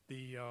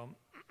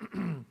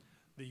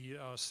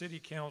the city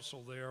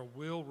council there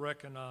will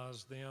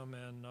recognize them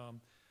and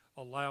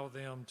allow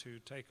them to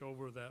take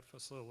over that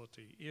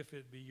facility, if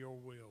it be your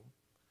will.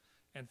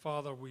 And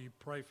Father, we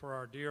pray for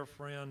our dear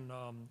friend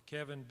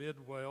Kevin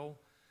Bidwell,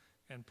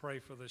 and pray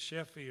for the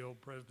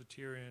Sheffield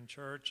Presbyterian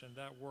Church and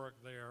that work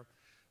there.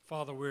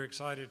 Father, we're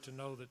excited to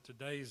know that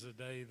today's the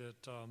day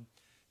that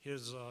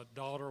his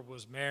daughter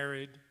was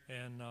married,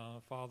 and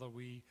Father,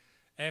 we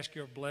ask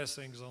your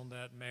blessings on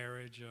that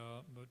marriage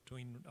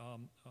between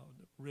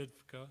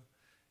Rivka,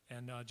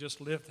 and just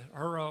lift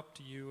her up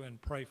to you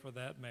and pray for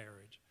that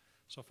marriage.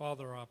 So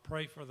Father, I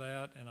pray for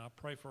that, and I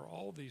pray for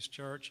all these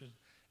churches,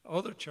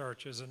 other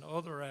churches and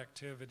other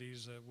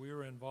activities that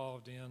we're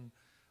involved in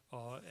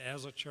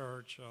as a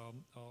church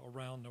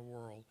around the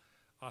world.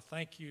 I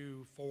thank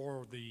you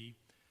for the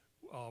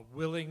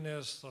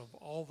willingness of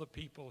all the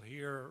people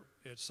here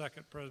at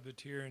Second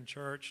Presbyterian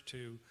Church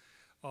to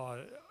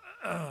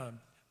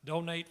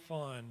donate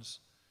funds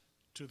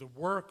to the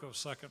work of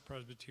Second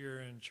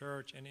Presbyterian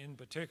Church, and in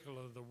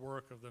particular the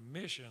work of the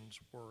missions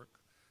work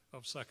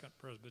of Second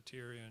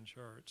Presbyterian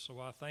Church. So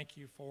I thank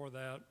you for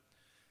that,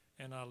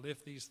 and I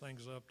lift these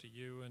things up to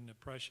you in the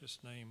precious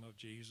name of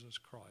Jesus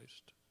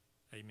Christ.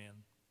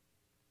 Amen.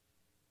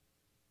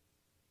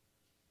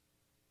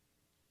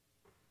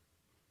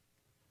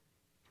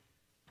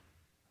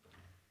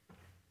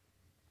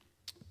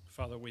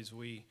 Father, as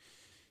we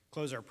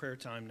close our prayer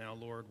time now,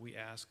 Lord, we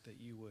ask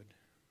that you would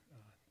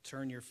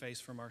turn your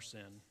face from our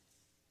sin,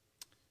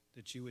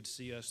 that you would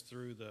see us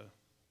through the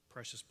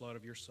precious blood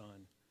of your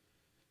Son,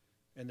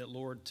 and that,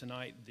 Lord,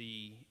 tonight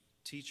the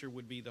teacher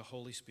would be the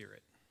Holy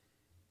Spirit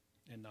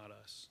and not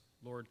us.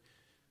 Lord,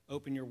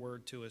 open your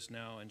word to us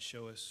now and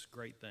show us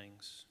great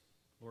things.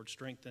 Lord,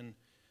 strengthen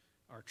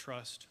our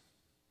trust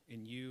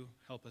in you.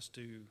 Help us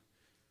to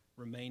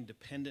remain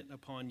dependent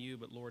upon you,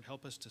 but Lord,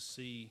 help us to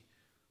see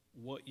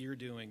what you're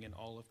doing in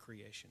all of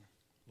creation.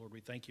 Lord, we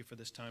thank you for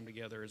this time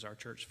together as our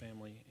church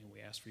family, and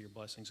we ask for your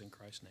blessings in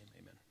Christ's name.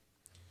 Amen.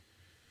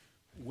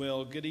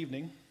 Well, good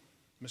evening.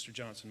 Mr.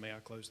 Johnson, may I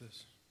close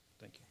this?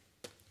 Thank you.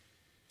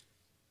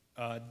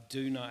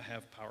 Do not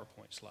have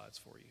PowerPoint slides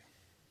for you.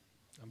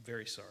 I'm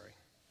very sorry.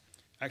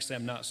 Actually,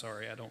 I'm not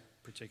sorry. I don't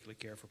particularly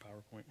care for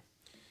PowerPoint.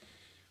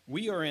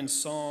 We are in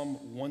Psalm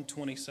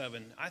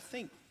 127. I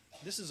think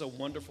this is a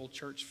wonderful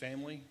church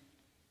family.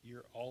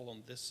 You're all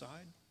on this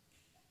side.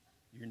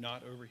 You're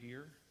not over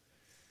here.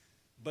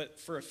 But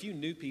for a few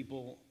new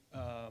people,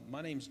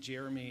 my name's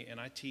Jeremy, and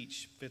I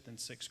teach 5th and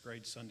 6th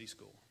grade Sunday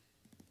school,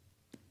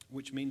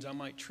 which means I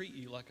might treat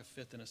you like a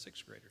 5th and a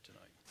 6th grader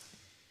tonight.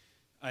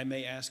 I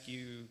may ask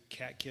you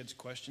cat kids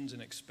questions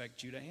and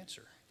expect you to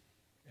answer.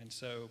 And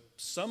so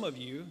some of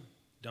you,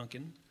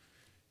 Duncan,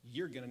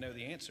 you're going to know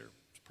the answer,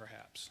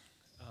 perhaps.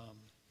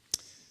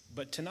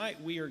 But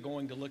tonight we are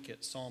going to look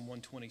at Psalm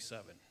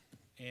 127.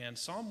 And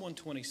Psalm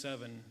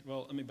 127,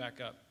 well, let me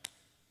back up.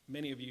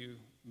 Many of you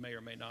may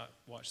or may not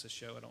watch this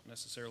show. I don't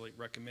necessarily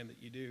recommend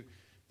that you do,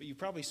 but you've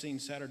probably seen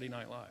Saturday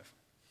Night Live.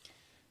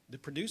 The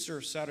producer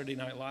of Saturday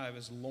Night Live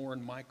is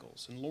Lorne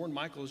Michaels, and Lorne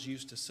Michaels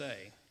used to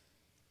say,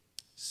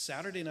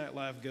 Saturday Night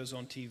Live goes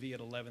on TV at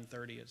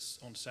 11:30 it's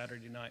on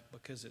Saturday night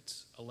because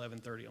it's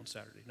 11:30 on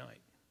Saturday night,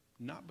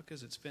 not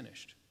because it's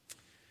finished.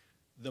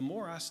 The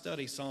more I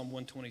study Psalm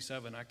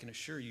 127, I can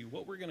assure you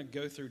what we're going to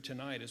go through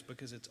tonight is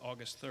because it's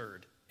August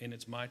 3rd and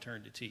it's my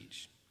turn to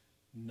teach.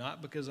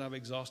 Not because I've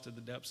exhausted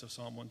the depths of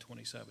Psalm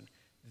 127.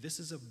 This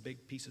is a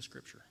big piece of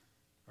scripture,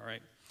 all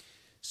right?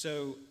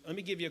 So let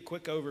me give you a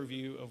quick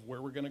overview of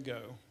where we're going to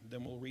go.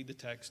 Then we'll read the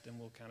text and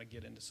we'll kind of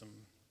get into some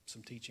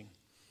teaching.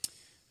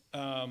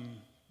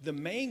 The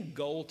main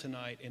goal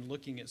tonight in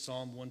looking at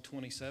Psalm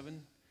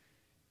 127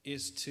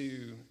 is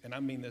to, and I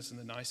mean this in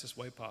the nicest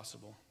way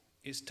possible,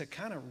 is to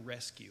kind of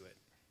rescue it,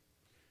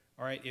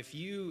 all right? If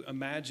you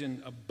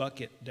imagine a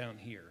bucket down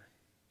here,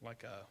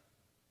 like a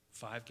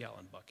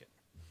 5-gallon bucket,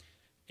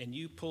 and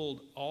you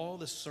pulled all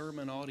the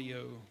sermon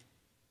audio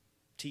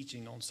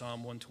teaching on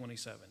Psalm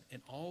 127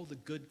 and all the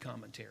good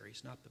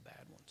commentaries, not the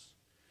bad ones,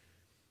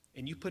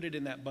 and you put it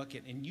in that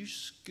bucket and you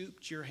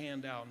scooped your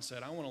hand out and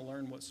said, I want to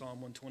learn what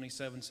Psalm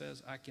 127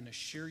 says, I can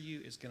assure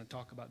you it's going to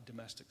talk about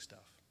domestic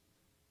stuff.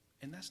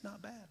 And that's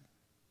not bad,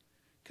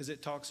 because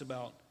it talks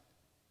about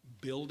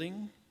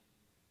building,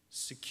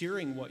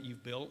 securing what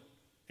you've built,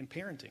 and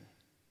parenting.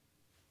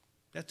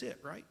 That's it,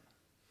 right?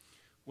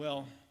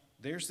 Well,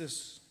 there's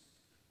this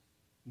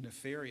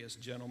nefarious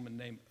gentleman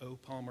named O.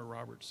 Palmer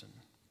Robertson.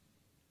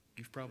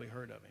 You've probably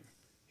heard of him.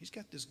 He's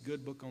got this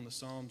good book on the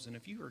Psalms, and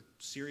if you are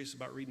serious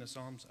about reading the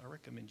Psalms, I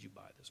recommend you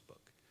buy this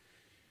book.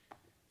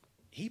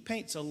 He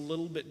paints a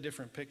little bit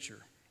different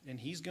picture, and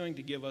he's going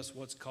to give us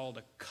what's called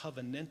a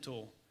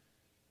covenantal,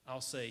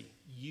 I'll say,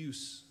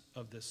 use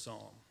of this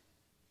psalm.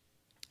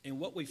 And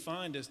what we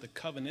find is the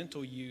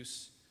covenantal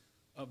use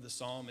of the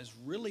psalm is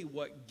really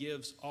what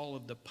gives all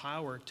of the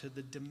power to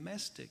the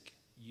domestic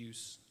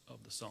use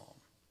of the psalm,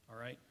 all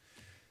right?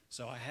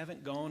 So I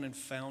haven't gone and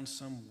found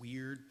some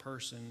weird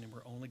person and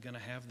we're only going to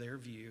have their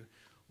view.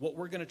 What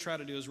we're going to try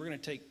to do is we're going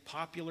to take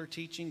popular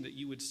teaching that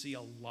you would see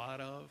a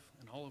lot of,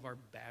 and all of our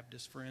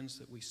Baptist friends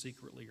that we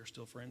secretly are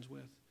still friends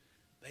with,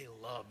 they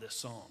love this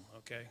psalm,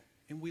 okay?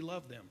 And we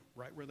love them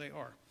right where they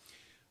are.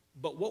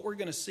 But what we're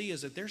going to see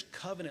is that there's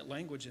covenant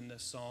language in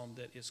this psalm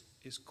that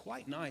is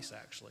quite nice,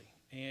 actually.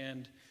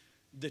 And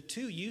the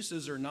two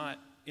uses are not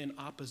in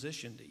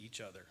opposition to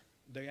each other.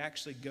 They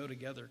actually go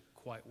together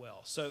quite well.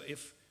 So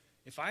if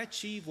I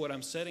achieve what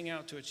I'm setting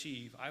out to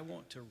achieve, I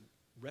want to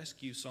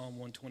rescue Psalm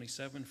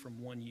 127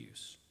 from one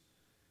use.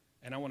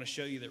 And I want to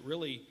show you that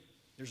really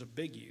there's a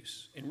big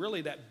use. And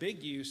really that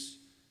big use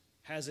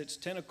has its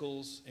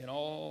tentacles in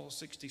all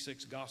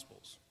 66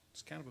 Gospels.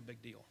 It's kind of a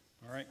big deal,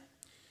 all right?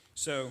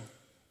 So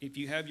if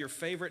you have your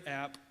favorite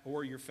app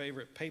or your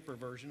favorite paper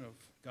version of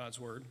God's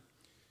Word,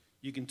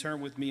 you can turn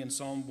with me in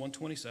Psalm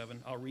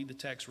 127. I'll read the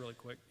text really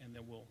quick, and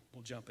then we'll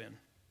jump in.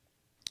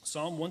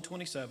 Psalm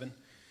 127,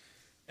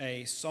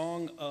 a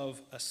song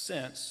of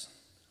ascents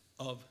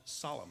of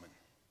Solomon.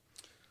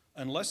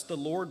 Unless the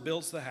Lord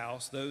builds the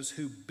house, those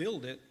who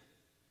build it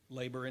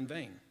labor in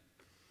vain.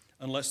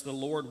 Unless the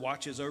Lord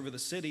watches over the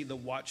city, the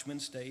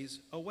watchman stays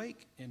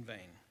awake in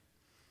vain.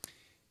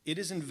 It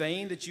is in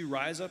vain that you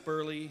rise up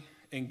early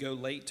and go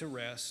late to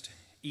rest,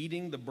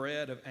 eating the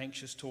bread of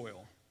anxious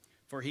toil.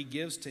 For he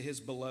gives to his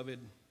beloved,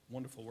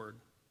 wonderful word,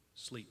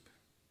 sleep.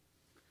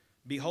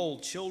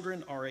 Behold,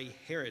 children are a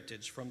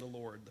heritage from the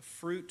Lord, the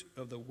fruit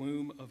of the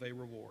womb of a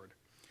reward.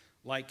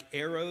 Like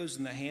arrows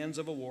in the hands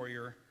of a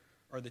warrior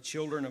are the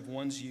children of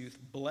one's youth.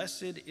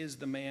 Blessed is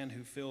the man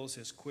who fills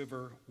his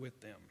quiver with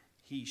them.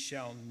 He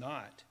shall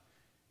not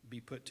be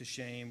put to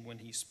shame when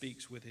he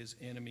speaks with his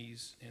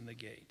enemies in the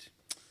gate.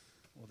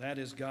 Well, that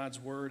is God's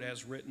word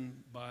as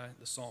written by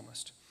the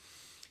psalmist.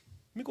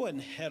 Let me go ahead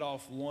and head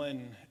off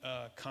one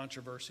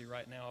controversy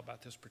right now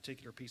about this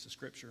particular piece of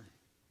scripture.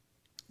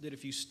 That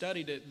if you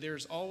studied it,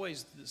 there's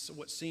always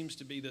what seems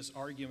to be this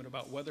argument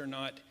about whether or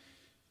not,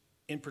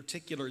 in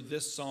particular,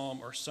 this psalm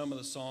or some of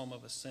the Psalm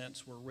of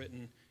Ascents were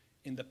written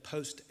in the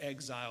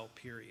post-exile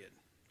period,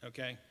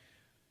 okay?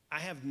 I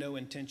have no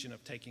intention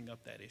of taking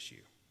up that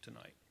issue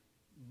tonight.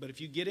 But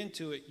if you get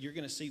into it, you're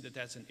going to see that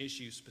that's an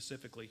issue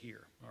specifically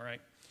here, all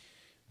right?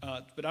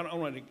 But I don't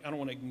want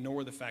to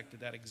ignore the fact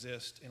that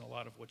exists in a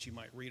lot of what you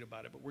might read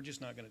about it, but we're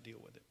just not going to deal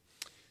with it.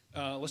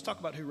 Let's talk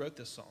about who wrote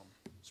this psalm.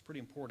 It's pretty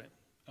important.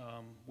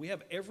 We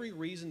have every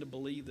reason to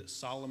believe that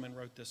Solomon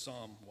wrote this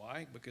psalm.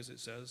 Why? Because it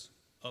says,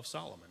 of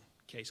Solomon.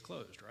 Case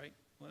closed, right?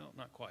 Well,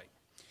 not quite.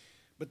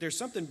 But there's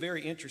something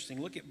very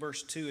interesting. Look at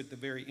verse 2 at the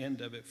very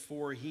end of it.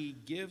 For he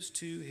gives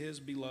to his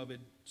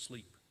beloved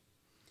sleep.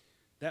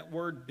 That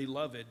word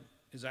beloved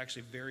is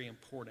actually very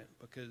important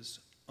because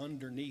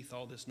underneath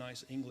all this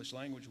nice English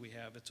language we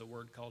have, it's a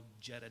word called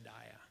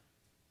Jedediah.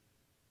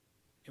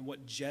 And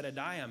what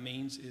Jedediah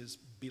means is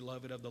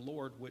beloved of the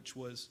Lord, which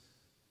was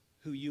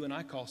who you and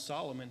I call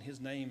Solomon. His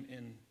name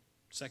in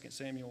 2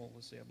 Samuel,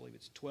 I believe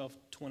it's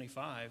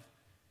 12:25,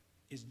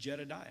 is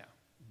Jedediah,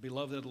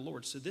 beloved of the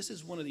Lord. So this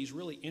is one of these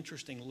really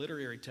interesting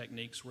literary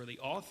techniques where the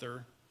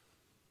author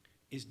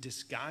is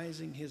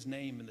disguising his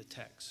name in the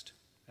text.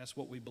 That's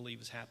what we believe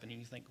is happening.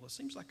 You think, well, it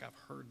seems like I've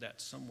heard that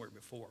somewhere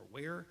before.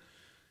 Where?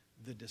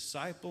 The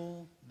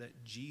disciple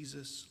that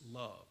Jesus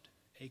loved,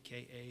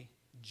 a.k.a.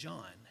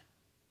 John,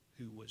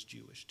 who was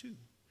Jewish too.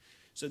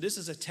 So this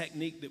is a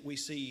technique that we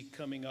see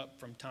coming up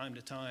from time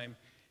to time,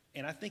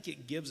 and I think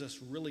it gives us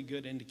really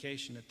good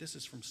indication that this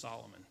is from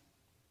Solomon.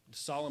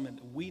 Solomon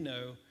that we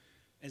know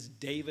as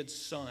David's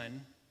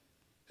son,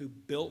 who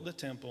built the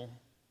temple,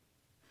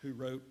 who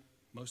wrote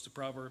most of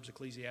Proverbs,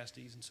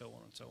 Ecclesiastes, and so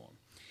on and so on.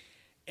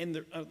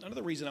 And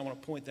another reason I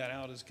want to point that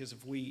out is because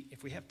if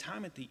we have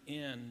time at the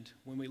end,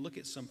 when we look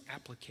at some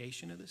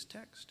application of this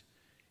text,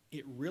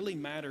 it really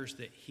matters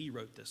that he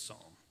wrote this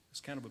psalm. It's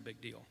kind of a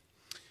big deal.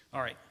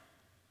 All right,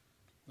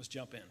 let's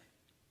jump in.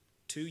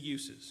 Two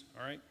uses,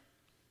 all right?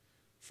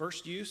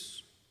 First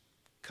use,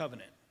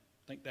 covenant.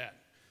 Think that.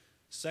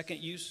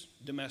 Second use,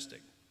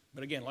 domestic.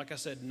 But again, like I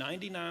said,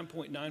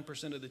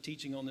 99.9% of the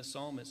teaching on this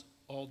psalm is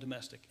all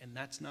domestic, and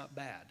that's not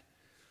bad.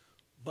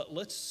 But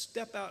let's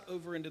step out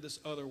over into this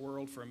other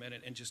world for a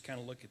minute and just kind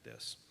of look at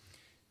this.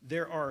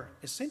 There are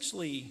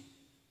essentially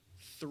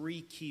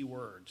three key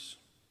words,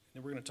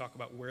 and we're going to talk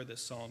about where this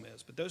psalm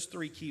is. But those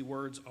three key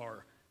words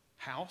are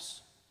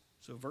house.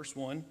 So verse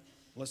 1,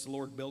 unless the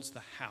Lord builds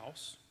the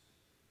house.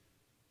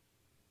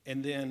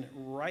 And then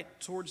right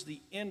towards the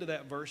end of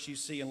that verse, you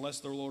see, unless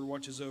the Lord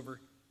watches over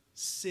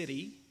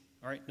city.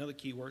 All right, another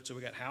key word. So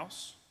we got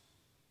house,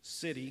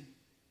 city,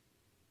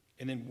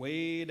 and then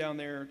way down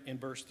there in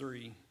verse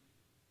 3,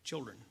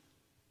 children.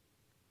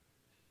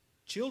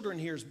 Children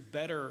here is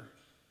better.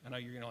 I know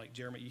you're going to like,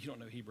 Jeremy, you don't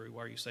know Hebrew.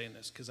 Why are you saying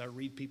this? Because I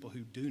read people who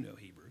do know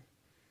Hebrew.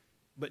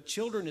 But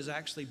children is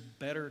actually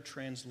better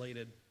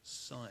translated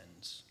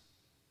sons.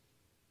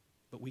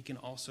 But we can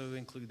also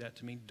include that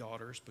to mean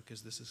daughters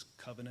because this is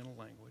covenantal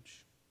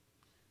language.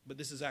 But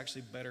this is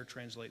actually better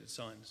translated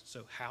sons.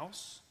 So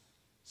house,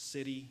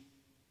 city,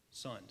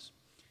 sons.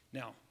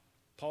 Now,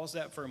 pause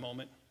that for a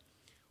moment.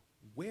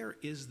 Where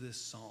is this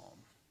psalm?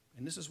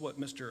 And this is what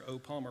Mr. O.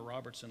 Palmer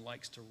Robertson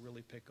likes to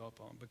really pick up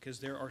on, because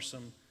there are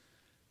some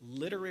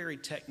literary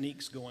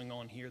techniques going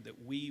on here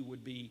that we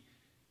would be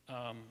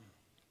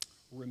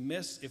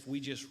remiss if we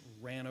just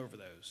ran over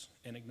those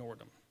and ignored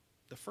them.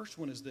 The first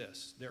one is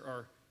this. There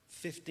are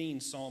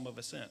 15 Psalm of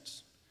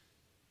Ascents.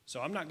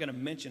 So I'm not going to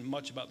mention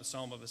much about the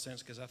Psalm of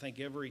Ascents because I think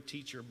every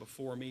teacher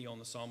before me on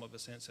the Psalm of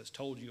Ascents has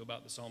told you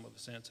about the Psalm of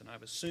Ascents, and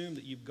I've assumed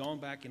that you've gone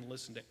back and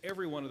listened to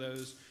every one of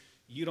those.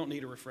 You don't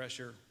need a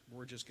refresher.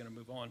 We're just going to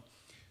move on.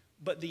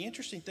 But the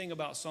interesting thing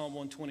about Psalm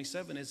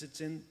 127 is it's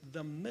in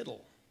the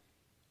middle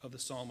of the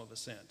Psalm of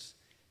Ascents.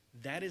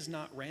 That is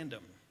not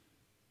random,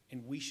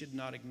 and we should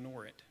not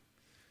ignore it,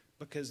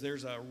 because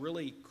there's a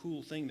really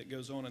cool thing that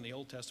goes on in the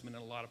Old Testament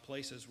in a lot of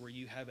places where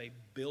you have a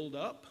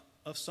build-up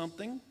of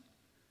something.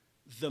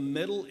 The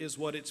middle is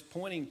what it's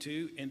pointing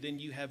to, and then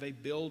you have a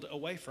build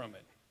away from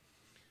it.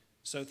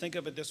 So think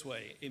of it this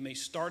way. It may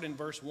start in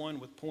verse 1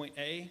 with point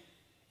A,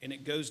 and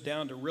it goes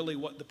down to really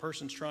what the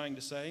person's trying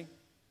to say,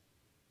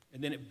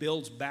 and then it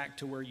builds back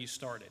to where you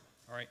started.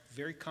 All right,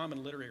 very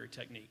common literary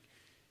technique.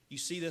 You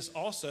see this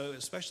also,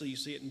 especially you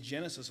see it in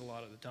Genesis a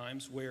lot of the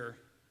times, where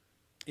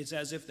it's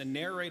as if the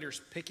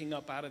narrator's picking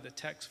up out of the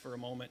text for a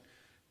moment.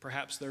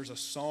 Perhaps there's a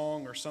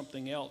song or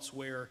something else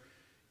where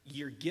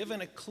you're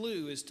given a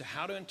clue as to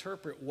how to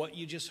interpret what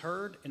you just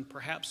heard and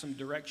perhaps some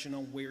direction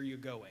on where you're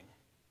going.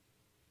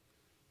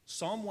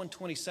 Psalm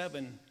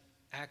 127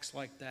 acts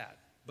like that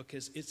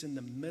because it's in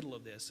the middle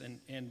of this.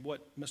 And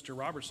what Mr.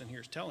 Robertson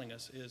here is telling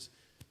us is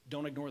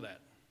don't ignore that.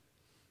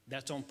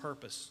 That's on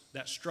purpose.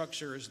 That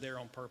structure is there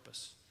on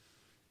purpose.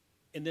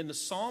 And then the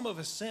Psalm of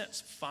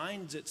Ascents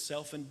finds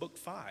itself in Book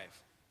 5,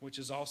 which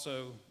is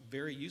also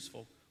very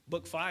useful.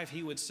 Book 5,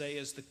 he would say,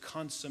 is the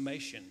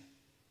consummation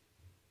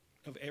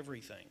of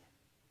everything.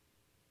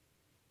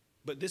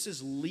 But this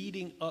is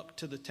leading up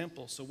to the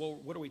temple. So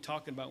what are we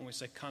talking about when we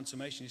say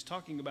consummation? He's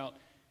talking about,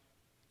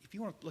 if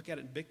you want to look at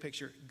it in big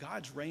picture,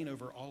 God's reign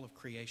over all of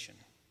creation.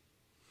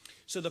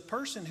 So the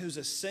person who's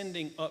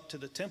ascending up to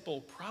the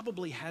temple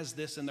probably has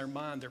this in their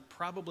mind. They're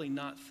probably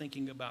not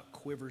thinking about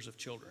quivers of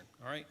children,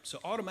 all right? So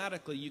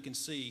automatically you can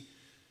see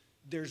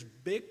there's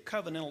big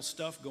covenantal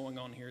stuff going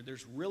on here.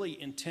 There's really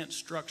intense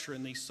structure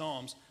in these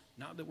Psalms.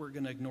 Not that we're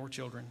going to ignore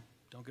children.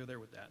 Don't go there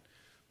with that.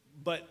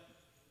 But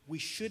we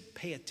should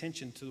pay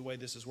attention to the way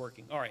this is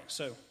working. All right,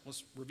 so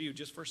let's review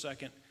just for a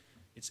second.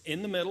 It's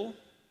in the middle.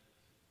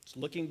 It's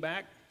looking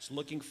back. It's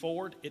looking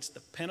forward. It's the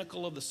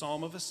pinnacle of the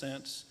Psalm of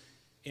Ascents,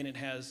 and it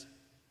has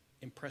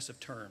impressive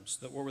terms.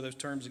 What were those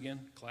terms again,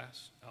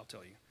 class? I'll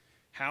tell you.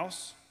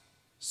 House,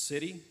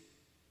 city,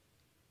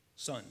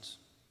 sons.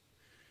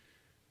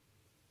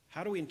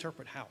 How do we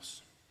interpret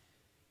house?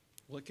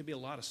 Well, it could be a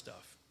lot of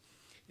stuff.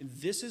 And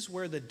this is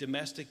where the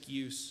domestic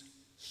use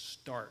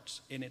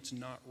starts, and it's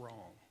not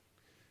wrong.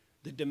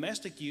 The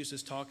domestic use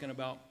is talking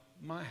about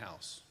my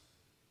house.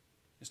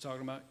 It's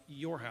talking about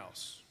your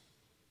house.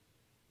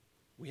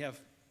 We have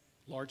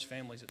large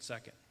families at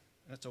Second.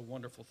 That's a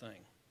wonderful thing.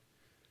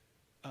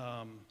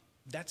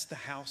 That's the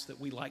house that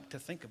we like to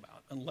think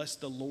about. Unless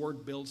the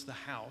Lord builds the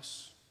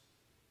house,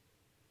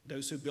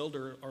 those who build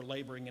are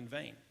laboring in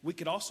vain. We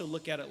could also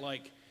look at it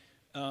like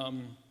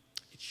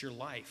it's your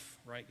life,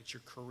 right? It's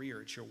your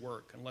career, it's your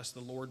work. Unless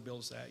the Lord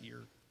builds that,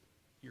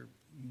 you're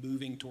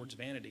moving towards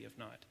vanity, if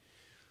not.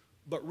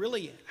 But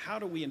really, how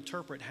do we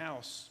interpret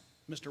house?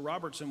 Mr.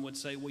 Robertson would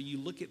say, well, you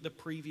look at the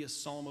previous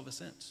Psalm of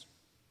Ascents.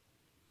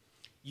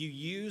 You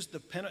use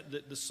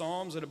the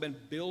Psalms that have been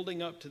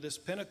building up to this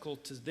pinnacle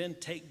to then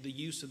take the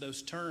use of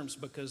those terms,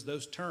 because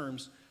those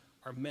terms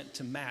are meant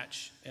to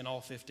match in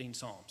all 15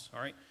 Psalms, all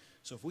right?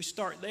 So if we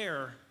start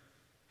there,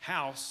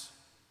 house,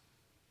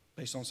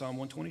 based on Psalm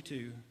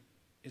 122,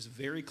 is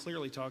very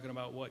clearly talking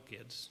about what,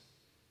 kids?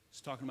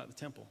 It's talking about the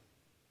temple.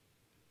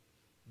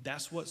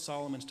 That's what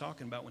Solomon's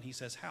talking about when he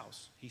says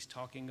house. He's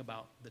talking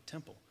about the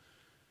temple.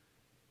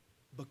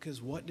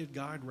 Because what did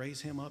God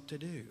raise him up to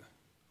do?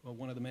 Well,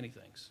 one of the many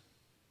things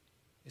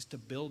is to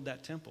build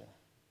that temple.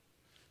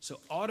 So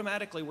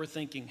automatically we're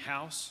thinking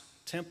house,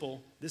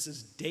 temple. This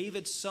is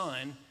David's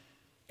son,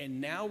 and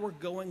now we're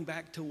going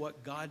back to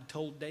what God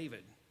told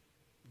David.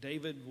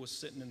 David was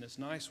sitting in this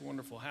nice,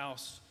 wonderful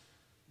house.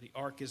 The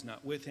ark is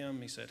not with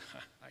him. He said,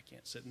 I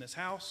can't sit in this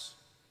house.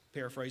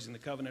 Paraphrasing the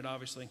covenant,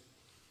 obviously.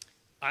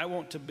 I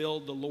want to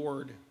build the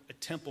Lord a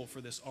temple for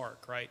this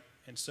ark, right?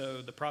 And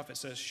so the prophet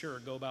says, sure,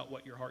 go about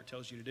what your heart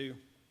tells you to do.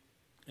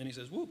 And he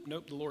says, whoop,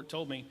 nope, the Lord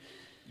told me,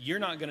 you're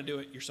not going to do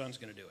it, your son's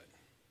going to do it.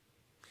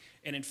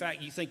 And in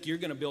fact, you think you're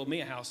going to build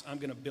me a house, I'm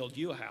going to build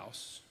you a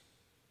house.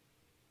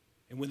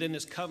 And within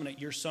this covenant,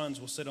 your sons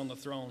will sit on the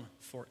throne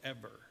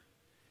forever.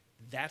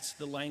 That's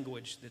the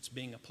language that's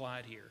being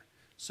applied here.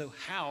 So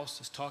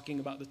house is talking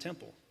about the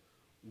temple.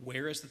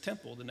 Where is the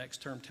temple? The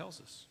next term tells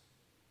us.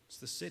 It's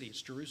the city,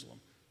 it's Jerusalem.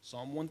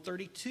 Psalm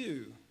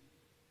 132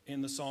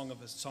 in the Psalm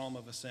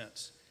of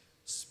Ascents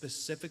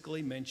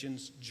specifically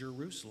mentions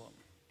Jerusalem.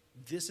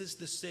 This is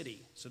the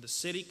city. So the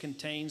city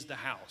contains the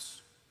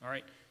house. All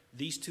right,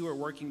 these two are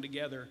working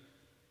together.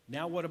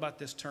 Now what about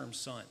this term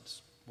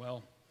sons?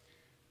 Well,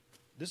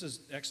 this is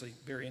actually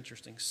very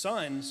interesting.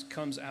 Sons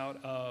comes out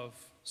of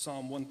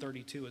Psalm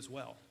 132 as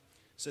well.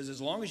 It says,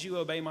 as long as you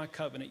obey my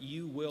covenant,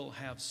 you will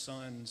have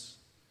sons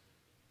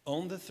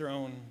on the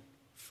throne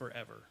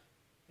forever.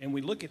 And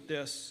we look at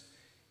this,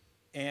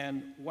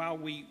 and while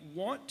we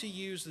want to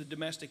use the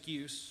domestic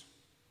use,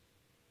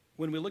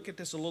 when we look at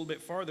this a little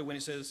bit farther, when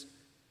it says,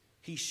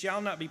 he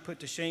shall not be put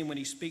to shame when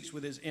he speaks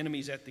with his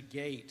enemies at the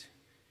gate.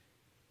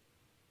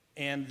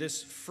 And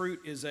this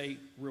fruit is a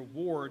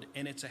reward,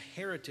 and it's a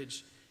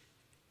heritage.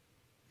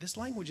 This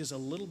language is a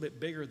little bit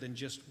bigger than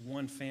just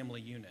one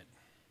family unit.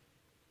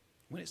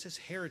 When it says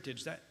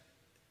heritage,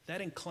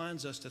 that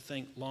inclines us to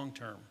think long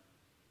term,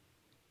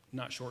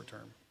 not short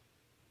term.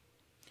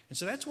 And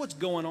so that's what's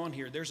going on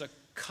here. There's a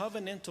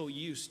covenantal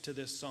use to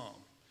this psalm.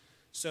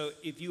 So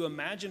if you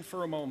imagine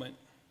for a moment,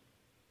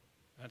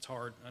 that's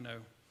hard, I know,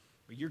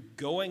 but you're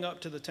going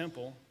up to the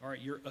temple, all right,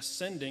 you're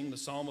ascending the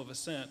Psalm of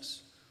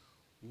Ascents.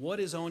 What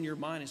is on your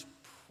mind is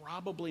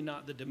probably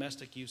not the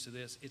domestic use of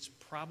this. It's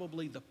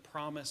probably the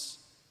promise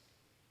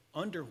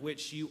under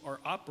which you are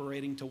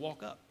operating to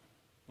walk up.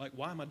 Like,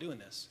 why am I doing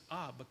this?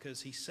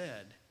 Because he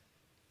said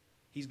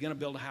he's going to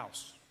build a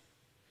house.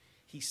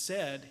 He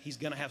said he's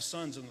going to have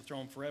sons on the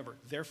throne forever.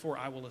 Therefore,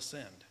 I will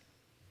ascend.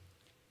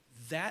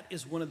 That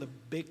is one of the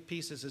big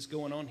pieces that's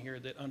going on here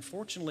that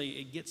unfortunately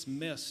it gets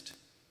missed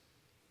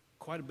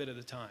quite a bit of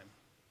the time.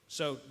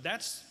 So I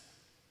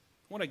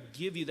want to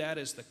give you that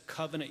as the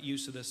covenant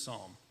use of this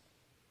psalm.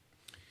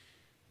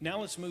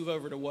 Now let's move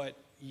over to what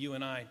you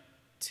and I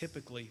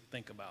typically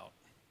think about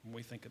when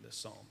we think of this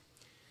psalm.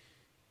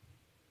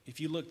 If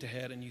you looked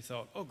ahead and you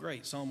thought, oh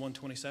great, Psalm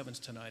 127 is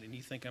tonight, and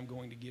you think I'm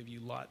going to give you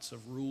lots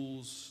of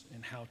rules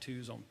and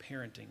how-tos on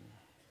parenting,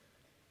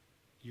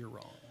 you're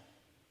wrong.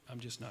 I'm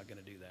just not going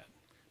to do that.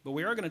 But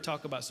we are going to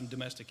talk about some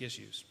domestic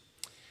issues.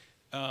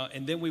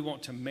 And then we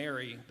want to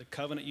marry the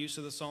covenant use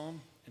of the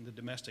psalm and the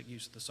domestic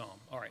use of the psalm.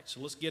 All right,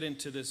 so let's get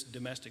into this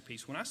domestic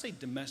piece. When I say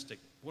domestic,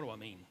 what do I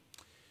mean?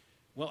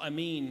 Well, I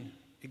mean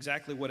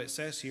exactly what it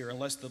says here,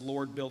 unless the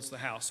Lord builds the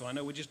house. So I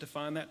know we just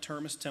defined that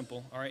term as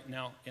temple. All right,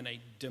 now in a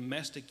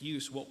domestic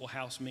use, what will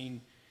house mean?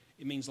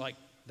 It means like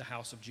the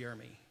house of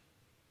Jeremy.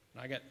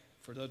 And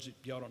for those of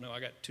y'all don't know, I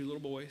got 2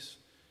 little boys.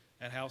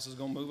 That house is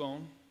going to move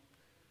on.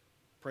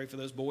 Pray for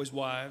those boys'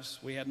 wives.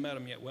 We hadn't met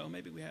them yet. Well,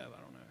 maybe we have,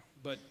 I don't know.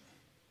 But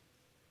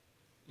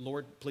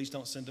Lord, please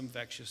don't send them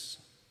vexatious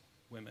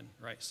women,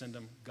 right? Send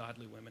them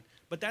godly women.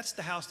 But that's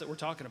the house that we're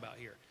talking about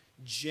here.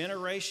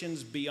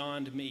 Generations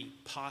beyond me,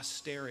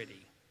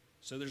 posterity.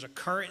 So there's a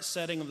current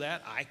setting of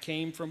that. I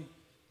came from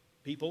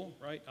people,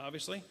 right?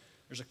 Obviously.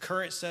 There's a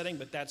current setting,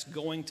 but that's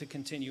going to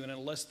continue. And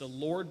unless the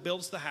Lord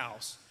builds the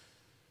house,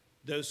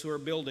 those who are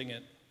building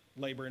it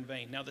labor in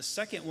vain. Now, the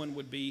second one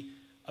would be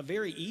a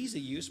very easy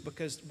use,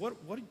 because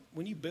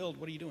when you build,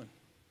 what are you doing?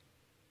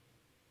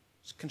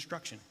 It's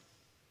construction.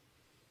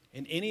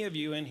 And any of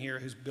you in here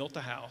who's built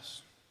a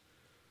house,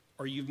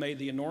 or you've made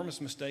the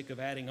enormous mistake of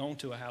adding on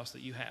to a house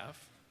that you have,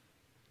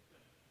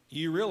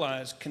 you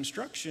realize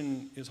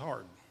construction is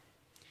hard.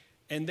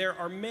 And there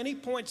are many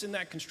points in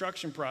that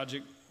construction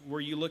project where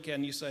you look at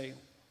and you say,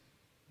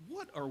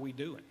 what are we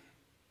doing?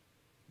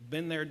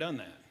 Been there, done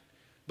that.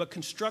 But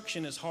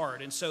construction is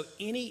hard. And so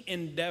any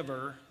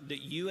endeavor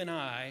that you and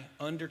I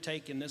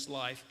undertake in this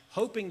life,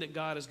 hoping that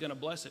God is going to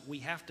bless it, we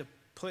have to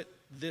put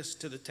this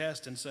to the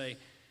test and say,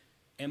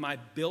 am I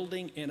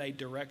building in a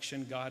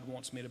direction God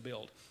wants me to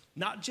build?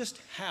 Not just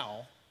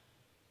how,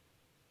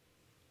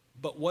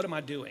 but what am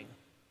I doing?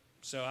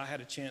 So I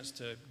had a chance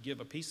to give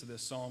a piece of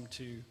this psalm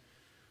to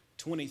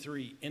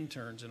 23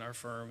 interns in our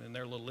firm, and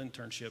their little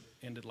internship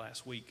ended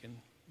last week, and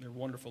they're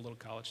wonderful little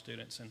college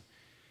students. And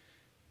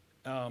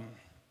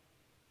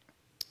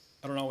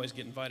I don't always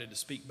get invited to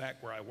speak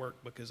back where I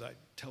work because I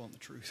tell them the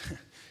truth.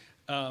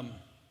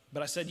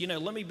 But I said,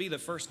 let me be the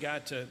first guy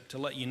to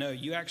let you know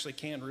you actually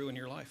can ruin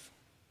your life.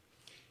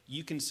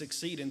 You can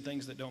succeed in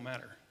things that don't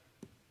matter.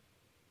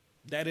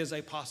 That is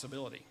a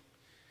possibility.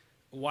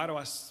 Why do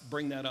I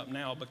bring that up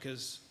now?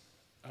 Because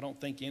I don't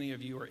think any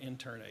of you are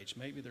intern age.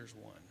 Maybe there's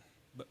one,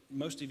 but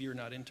most of you are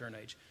not intern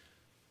age.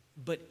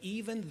 But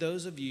even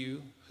those of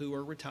you who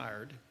are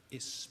retired,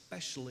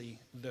 especially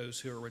those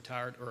who are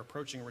retired or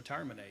approaching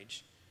retirement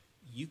age,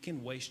 you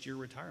can waste your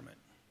retirement.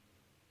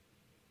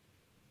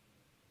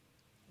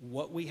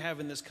 What we have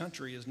in this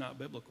country is not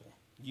biblical.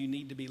 You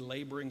need to be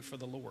laboring for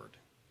the Lord.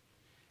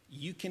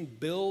 You can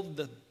build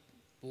the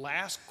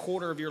last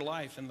quarter of your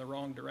life in the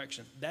wrong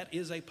direction. That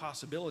is a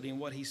possibility. And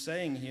what he's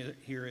saying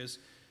here is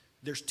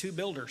there's 2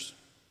 builders.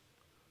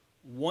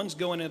 One's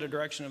going in a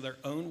direction of their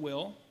own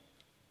will,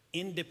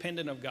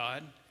 independent of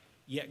God,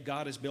 yet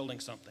God is building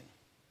something.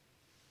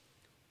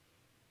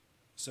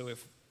 So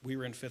if we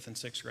were in 5th and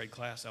 6th grade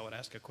class, I would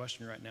ask a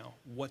question right now.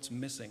 What's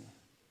missing?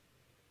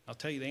 I'll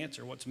tell you the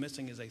answer. What's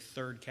missing is a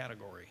third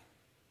category.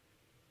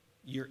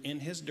 You're in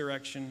his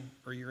direction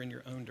or you're in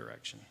your own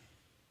direction.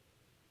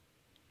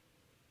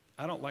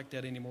 I don't like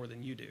that any more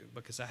than you do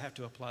because I have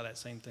to apply that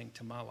same thing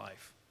to my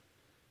life.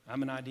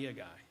 I'm an idea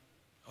guy.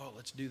 Oh,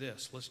 let's do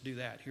this. Let's do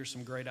that. Here's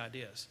some great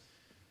ideas.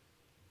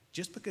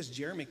 Just because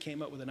Jeremy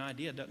came up with an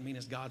idea doesn't mean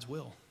it's God's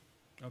will,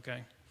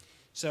 okay?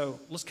 So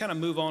let's kind of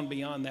move on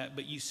beyond that,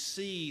 but you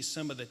see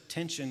some of the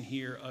tension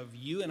here of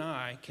you and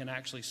I can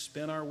actually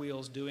spin our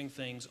wheels doing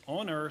things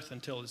on earth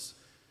until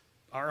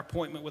our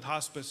appointment with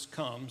hospice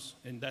comes,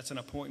 and that's an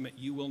appointment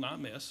you will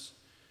not miss,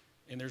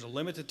 and there's a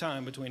limited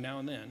time between now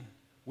and then.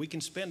 We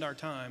can spend our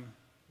time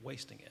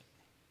wasting it.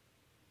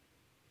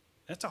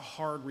 That's a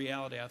hard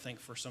reality, I think,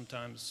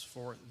 sometimes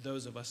for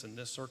those of us in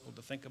this circle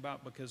to think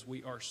about because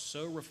we are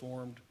so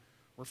reformed,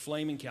 we're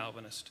flaming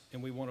Calvinist,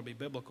 and we want to be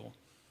biblical.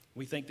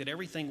 We think that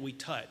everything we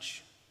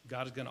touch,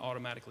 God is going to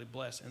automatically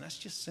bless, and that's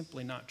just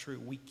simply not true.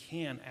 We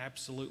can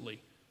absolutely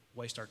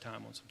waste our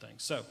time on some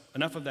things. So,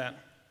 enough of that.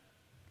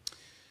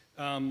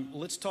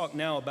 Let's talk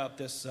now about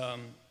this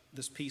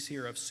piece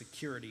here of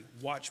security.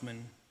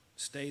 Watchman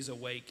stays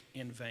awake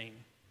in vain.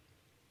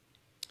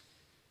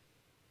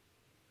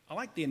 I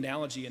like the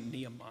analogy in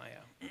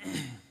Nehemiah.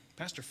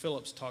 Pastor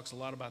Phillips talks a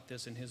lot about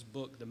this in his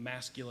book, The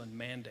Masculine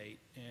Mandate.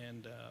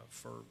 And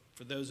for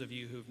those of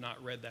you who have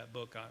not read that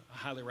book, I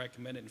highly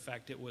recommend it. In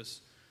fact, it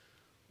was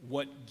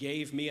what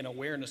gave me an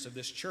awareness of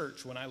this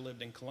church when I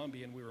lived in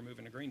Columbia and we were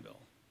moving to Greenville,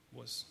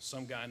 was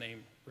some guy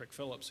named Rick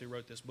Phillips who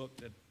wrote this book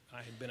that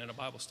I had been in a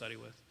Bible study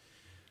with.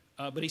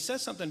 But he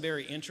says something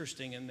very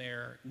interesting in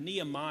there.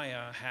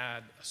 Nehemiah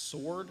had a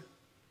sword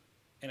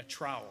and a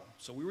trowel.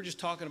 So we were just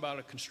talking about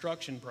a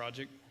construction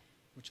project,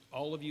 which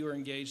all of you are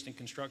engaged in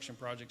construction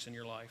projects in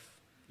your life.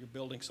 You're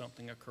building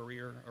something, a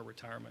career, a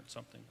retirement,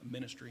 something, a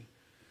ministry.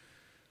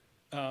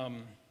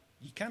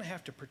 You kind of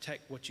have to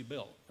protect what you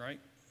built, right?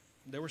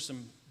 There were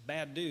some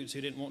bad dudes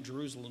who didn't want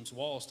Jerusalem's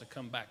walls to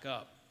come back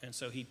up. And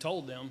so he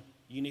told them,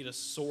 you need a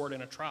sword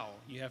and a trowel.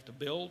 You have to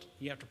build,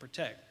 you have to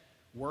protect.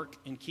 Work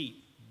and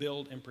keep,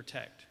 build and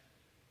protect.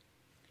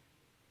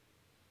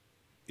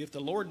 If the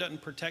Lord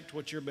doesn't protect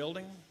what you're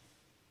building,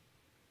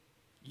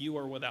 you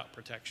are without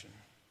protection.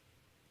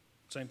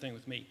 Same thing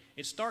with me.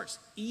 It starts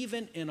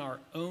even in our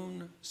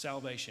own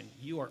salvation.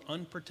 You are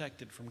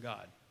unprotected from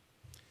God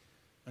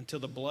until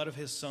the blood of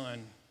his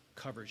son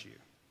covers you.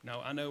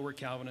 Now, I know we're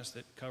Calvinists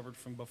that covered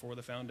from before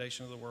the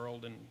foundation of the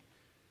world, and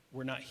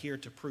we're not here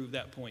to prove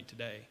that point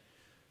today.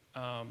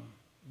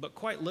 But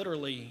quite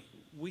literally,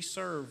 we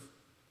serve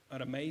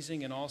an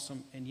amazing and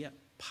awesome and yet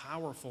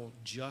powerful,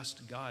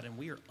 just God, and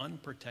we are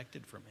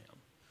unprotected from him.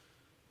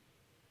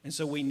 And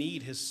so we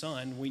need his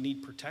son, we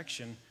need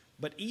protection.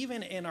 But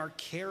even in our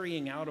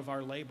carrying out of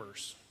our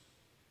labors,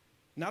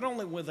 not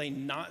only will they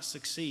not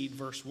succeed,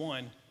 verse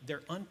 1,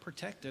 they're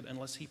unprotected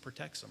unless he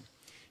protects them.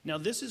 Now,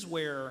 this is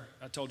where,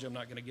 I told you I'm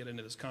not going to get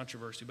into this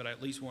controversy, but I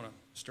at least want to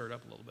stir it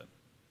up a little bit.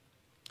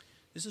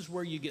 This is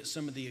where you get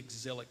some of the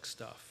exilic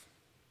stuff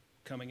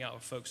coming out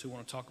of folks who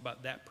want to talk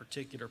about that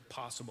particular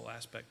possible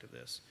aspect of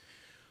this.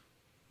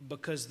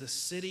 Because the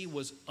city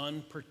was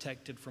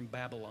unprotected from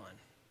Babylon.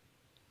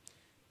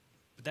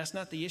 But that's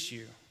not the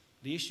issue.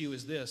 The issue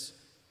is this.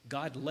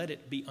 God let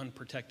it be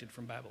unprotected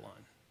from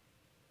Babylon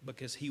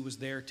because he was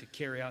there to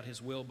carry out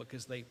his will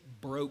because they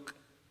broke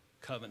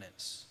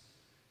covenants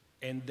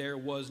and there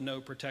was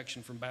no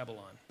protection from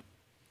Babylon.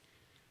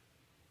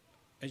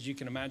 As you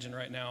can imagine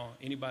right now,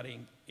 anybody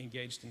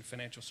engaged in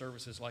financial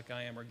services like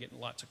I am are getting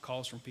lots of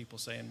calls from people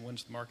saying,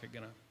 when's the market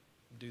going to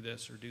do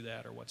this or do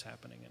that or what's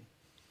happening? And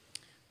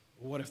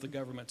what if the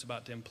government's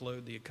about to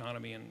implode the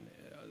economy? And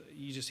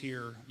you just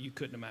hear, you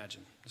couldn't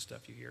imagine the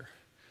stuff you hear.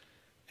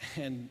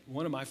 And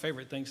one of my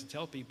favorite things to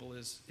tell people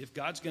is if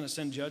God's going to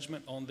send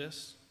judgment on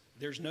this,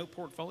 there's no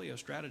portfolio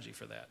strategy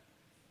for that.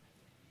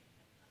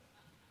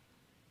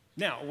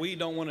 Now, we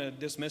don't want to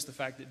dismiss the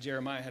fact that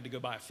Jeremiah had to go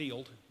buy a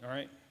field, all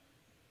right?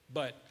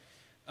 But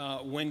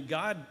when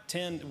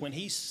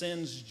he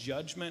sends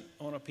judgment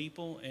on a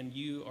people and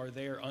you are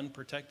there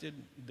unprotected,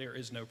 there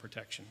is no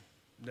protection.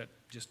 That's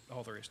just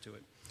all there is to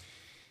it.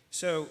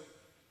 So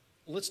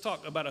let's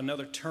talk about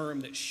another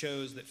term that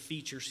shows that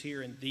features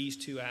here in these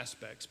two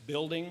aspects.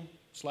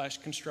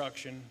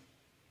 Building/construction,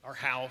 our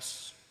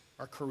house,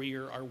 our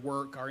career, our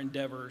work, our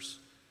endeavors,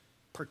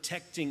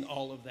 protecting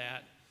all of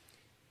that.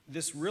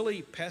 This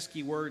really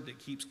pesky word that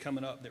keeps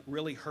coming up that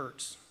really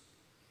hurts,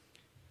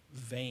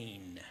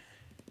 vain.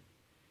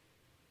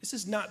 This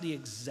is not the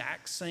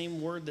exact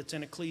same word that's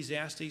in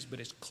Ecclesiastes, but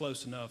it's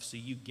close enough so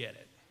you get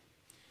it.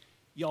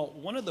 Y'all,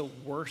 one of the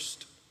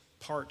worst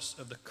parts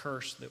of the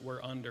curse that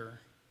we're under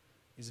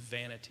is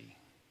vanity.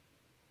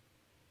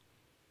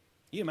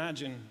 You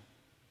imagine,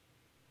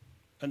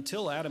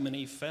 until Adam and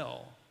Eve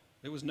fell,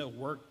 there was no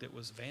work that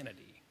was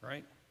vanity,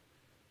 right?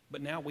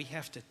 But now we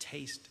have to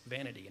taste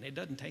vanity, and it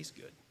doesn't taste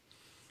good.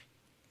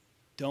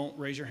 don't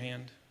raise your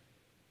hand,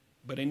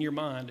 but in your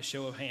mind, a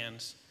show of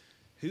hands,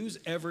 who's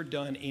ever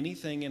done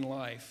anything in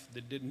life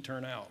that didn't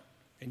turn out?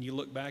 And you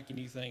look back and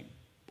you think,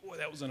 boy,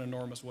 that was an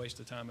enormous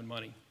waste of time and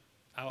money.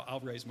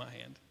 I'll raise my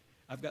hand.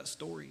 I've got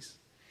stories.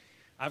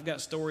 I've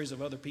got stories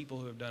of other people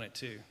who have done it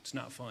too. It's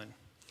not fun.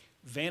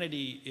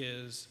 Vanity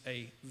is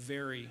a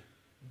very,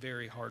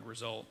 very hard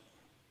result,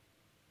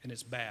 and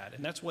it's bad.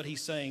 And that's what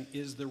he's saying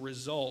is the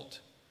result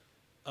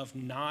of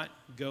not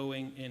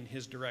going in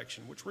his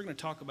direction, which we're going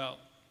to talk about.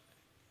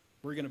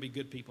 We're going to be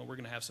good people. We're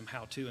going to have some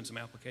how-to and some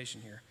application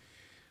here.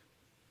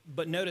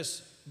 But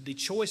notice, the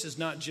choice is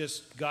not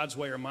just God's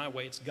way or my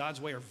way. It's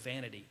God's way or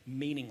vanity,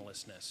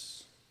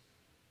 meaninglessness.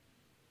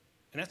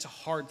 And that's a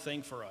hard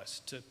thing for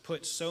us, to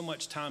put so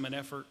much time and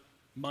effort,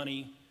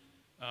 money,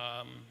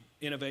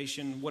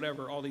 innovation,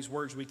 whatever, all these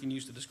words we can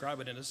use to describe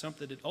it, into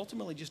something that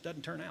ultimately just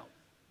doesn't turn out.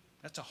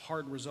 That's a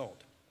hard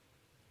result.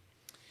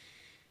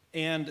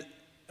 And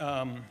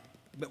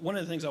but one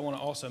of the things I want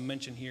to also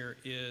mention here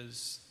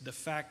is the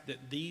fact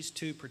that these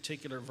two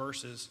particular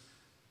verses,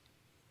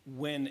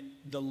 when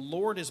the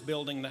Lord is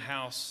building the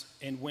house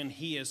and when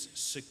he is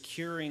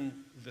securing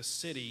the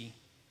city,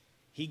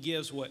 he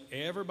gives what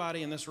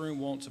everybody in this room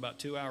wants about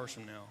 2 hours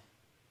from now: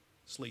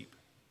 sleep.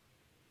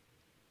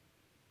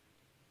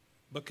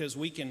 Because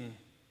we can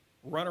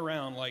run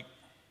around like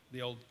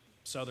the old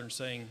Southern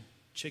saying,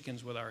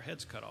 chickens with our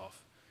heads cut off,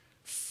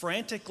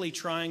 frantically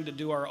trying to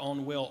do our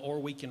own will, or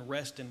we can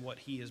rest in what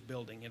he is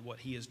building and what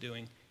he is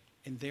doing,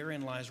 and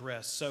therein lies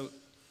rest. So,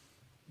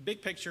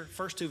 big picture,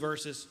 first two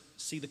verses,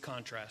 see the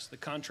contrast. The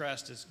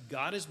contrast is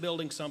God is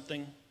building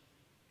something,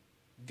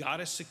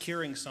 God is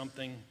securing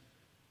something,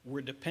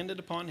 we're dependent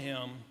upon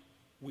him,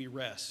 we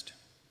rest.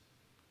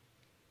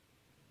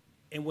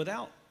 And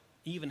without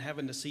even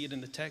having to see it in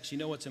the text, you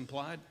know what's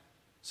implied?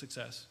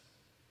 Success.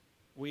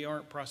 We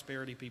aren't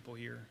prosperity people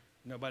here.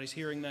 Nobody's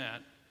hearing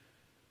that.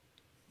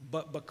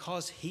 But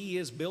because he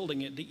is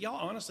building it, do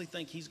y'all honestly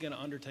think he's going to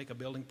undertake a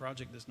building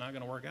project that's not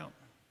going to work out?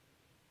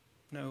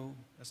 No,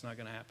 that's not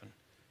going to happen.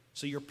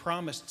 So you're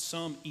promised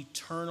some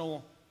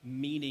eternal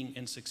meaning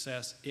and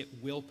success. It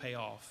will pay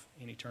off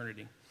in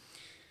eternity.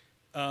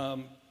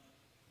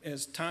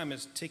 As time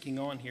is ticking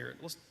on here,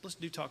 let's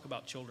do talk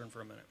about children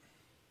for a minute.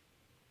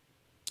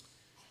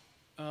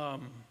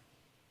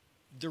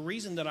 The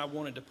reason that I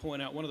wanted to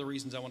point out, one of the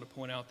reasons I want to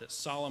point out that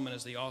Solomon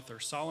is the author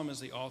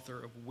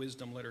of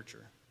wisdom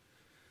literature.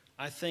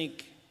 I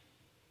think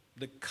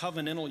the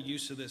covenantal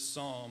use of this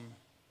psalm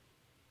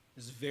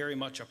is very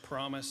much a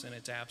promise, and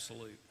it's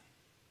absolute.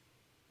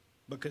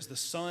 Because the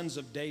sons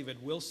of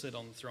David will sit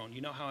on the throne.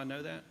 You know how I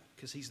know that?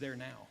 Because he's there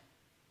now.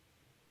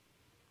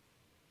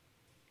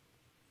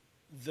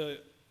 The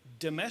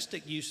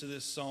domestic use of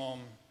this psalm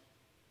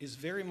is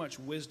very much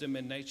wisdom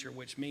in nature,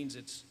 which means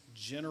it's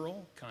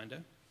general, kind of.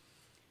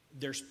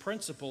 There's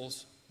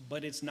principles,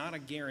 but it's not a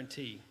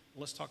guarantee.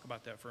 Let's talk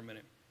about that for a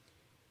minute.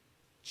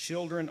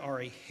 Children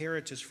are a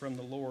heritage from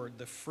the Lord,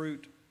 the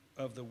fruit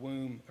of the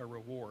womb a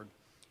reward.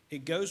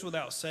 It goes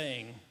without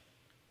saying,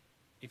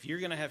 if you're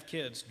going to have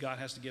kids, God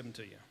has to give them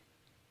to you.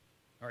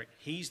 All right,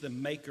 he's the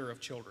maker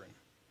of children.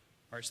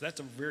 All right, so that's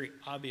a very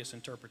obvious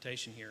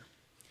interpretation here.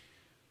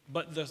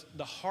 But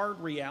the hard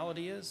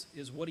reality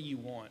is what do you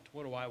want?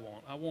 What do I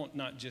want? I want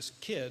not just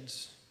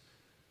kids,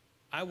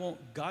 I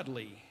want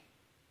godly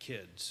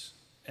kids.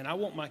 And I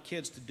want my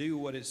kids to do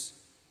what is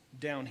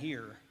down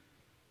here.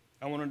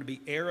 I want them to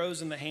be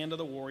arrows in the hand of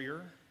the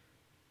warrior,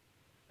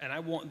 and I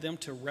want them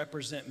to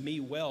represent me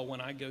well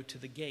when I go to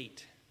the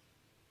gate.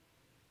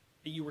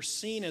 You were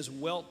seen as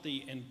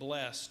wealthy and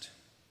blessed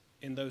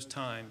in those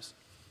times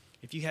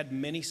if you had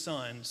many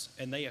sons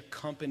and they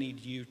accompanied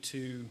you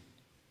to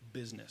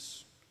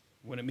business.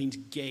 When it means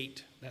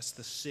gate, that's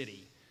the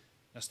city,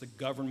 that's the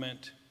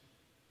government,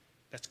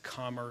 that's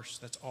commerce,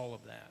 that's all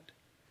of that.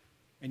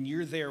 And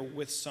you're there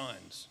with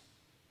sons,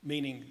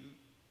 meaning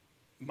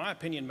my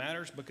opinion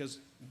matters because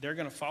they're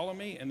going to follow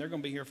me and they're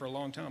going to be here for a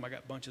long time. I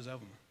got bunches of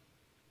them.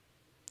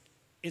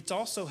 It's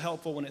also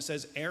helpful when it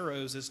says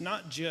arrows. It's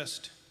not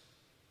just,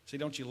 see,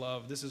 don't you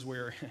love, this is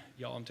where,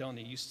 y'all, I'm telling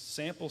you, you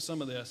sample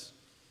some of this,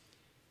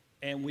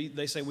 and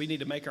they say we need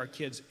to make our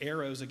kids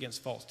arrows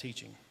against false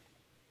teaching.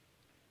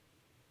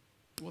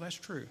 Well, that's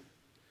true.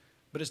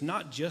 But it's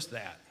not just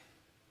that,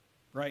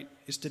 right?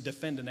 It's to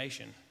defend a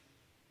nation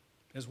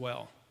as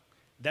well.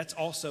 That's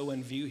also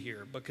in view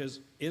here because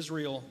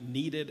Israel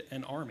needed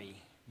an army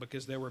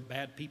because there were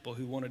bad people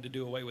who wanted to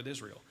do away with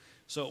Israel.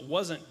 So it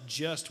wasn't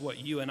just what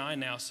you and I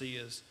now see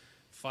as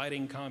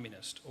fighting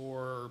communists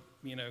or,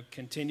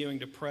 continuing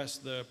to press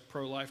the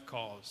pro-life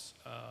cause,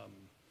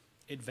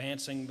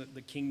 advancing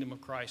the kingdom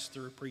of Christ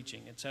through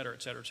preaching, et cetera,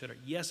 et cetera, et cetera.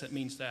 Yes, it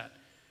means that.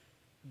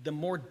 The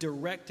more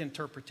direct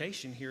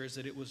interpretation here is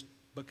that it was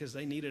because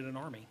they needed an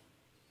army.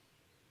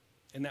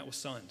 And that was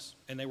sons,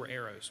 and they were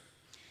arrows.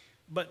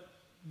 But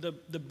the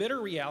bitter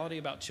reality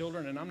about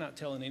children, and I'm not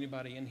telling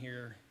anybody in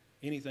here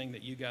anything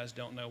that you guys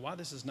don't know, why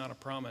this is not a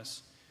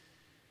promise,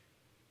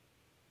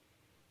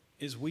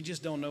 is we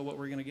just don't know what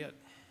we're going to get.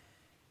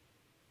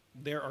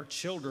 There are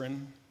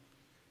children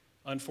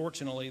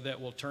unfortunately,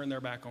 that will turn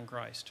their back on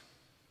Christ,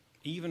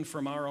 even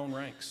from our own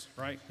ranks,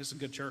 right? This is a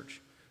good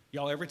church.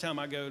 Y'all, every time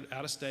I go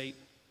out of state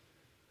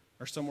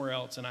or somewhere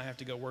else and I have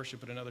to go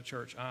worship at another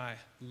church, I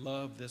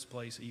love this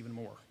place even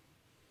more.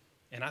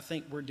 And I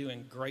think we're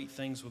doing great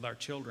things with our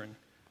children,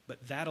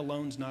 but that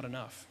alone's not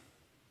enough.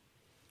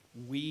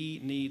 We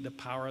need the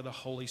power of the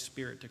Holy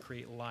Spirit to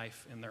create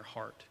life in their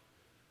heart,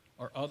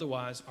 or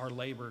otherwise our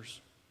labors,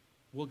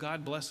 will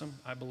God bless them?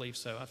 I believe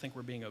so. I think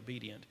we're being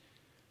obedient.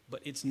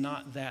 But it's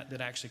not that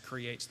that actually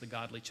creates the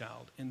godly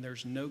child. And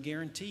there's no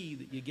guarantee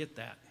that you get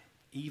that,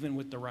 even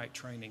with the right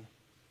training.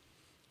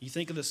 You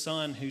think of the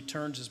son who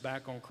turns his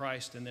back on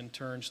Christ and then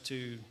turns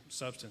to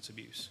substance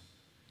abuse.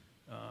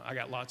 I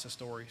got lots of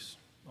stories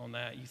on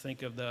that. You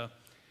think of the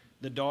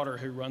daughter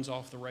who runs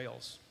off the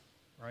rails,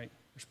 right?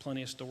 There's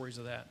plenty of stories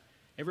of that.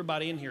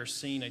 Everybody in here has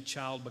seen a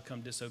child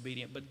become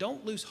disobedient. But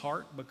don't lose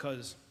heart,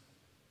 because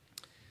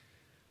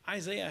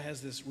Isaiah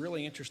has this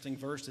really interesting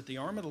verse that the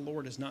arm of the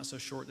Lord is not so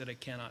short that it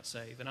cannot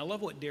save. And I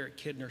love what Derek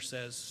Kidner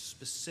says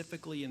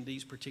specifically in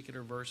these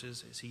particular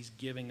verses as he's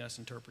giving us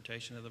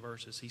interpretation of the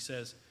verses. He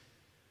says,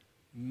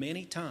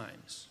 many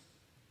times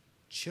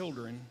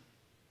children,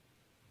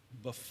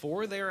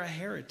 before they're a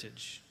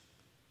heritage,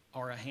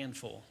 are a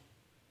handful.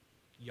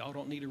 Y'all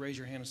don't need to raise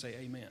your hand and say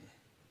amen,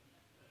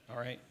 all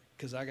right?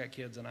 Because I got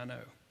kids and I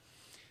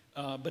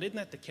know. But isn't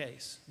that the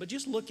case? But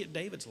just look at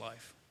David's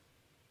life.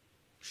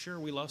 Sure,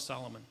 we love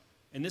Solomon.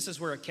 And this is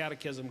where a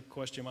catechism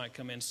question might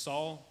come in.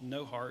 Saul,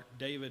 no heart.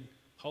 David,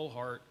 whole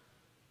heart.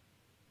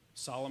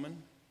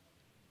 Solomon,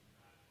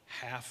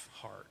 half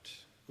heart.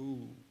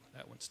 Ooh,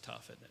 that one's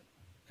tough, isn't it?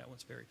 That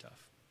one's very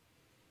tough.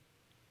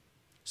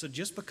 So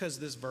just because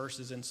this verse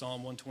is in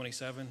Psalm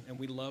 127 and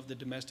we love the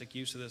domestic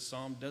use of this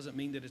psalm doesn't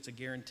mean that it's a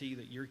guarantee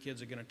that your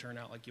kids are going to turn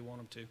out like you want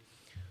them to.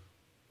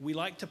 We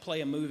like to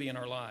play a movie in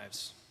our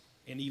lives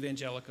in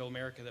evangelical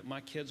America that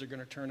my kids are going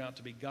to turn out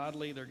to be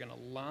godly. They're going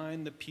to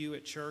line the pew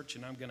at church,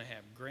 and I'm going to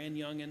have grand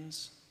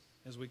youngins,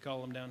 as we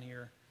call them down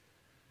here.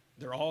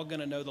 They're all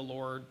going to know the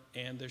Lord,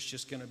 and there's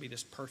just going to be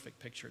this perfect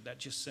picture. That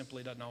just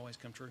simply doesn't always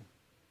come true,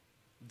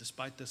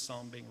 despite this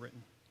psalm being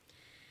written.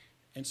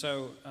 And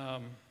so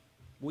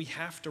we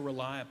have to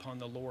rely upon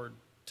the Lord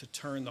to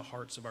turn the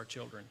hearts of our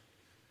children.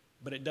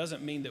 But it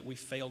doesn't mean that we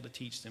fail to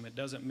teach them. It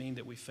doesn't mean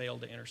that we fail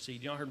to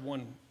intercede. You know, I heard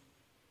one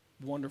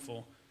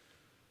wonderful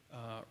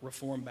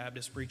Reformed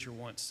Baptist preacher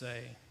once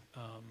say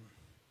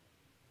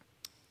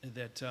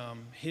that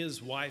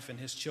his wife and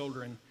his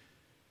children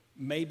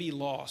may be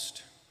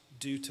lost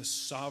due to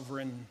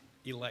sovereign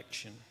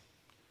election,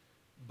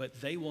 but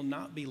they will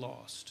not be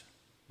lost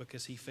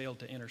because he failed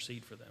to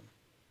intercede for them.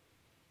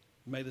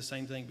 May the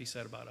same thing be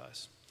said about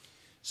us.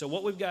 So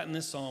what we've got in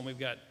this psalm, we've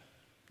got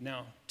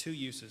now two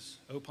uses.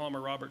 O.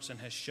 Palmer Robertson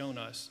has shown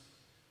us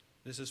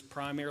this is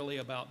primarily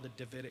about the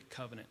Davidic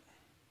covenant.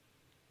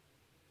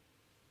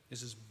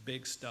 This is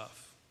big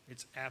stuff.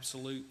 It's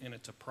absolute and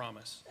it's a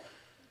promise.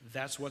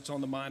 That's what's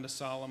on the mind of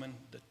Solomon.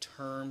 The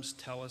terms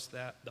tell us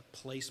that. The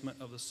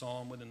placement of the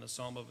psalm within the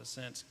Psalm of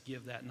Ascents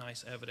give that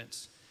nice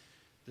evidence.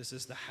 This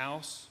is the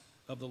house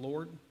of the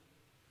Lord.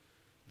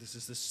 This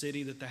is the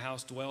city that the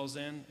house dwells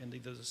in, and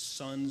these are the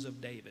sons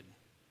of David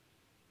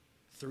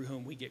through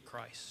whom we get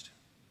Christ.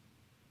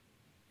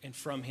 And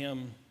from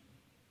him,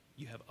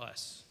 you have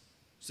us.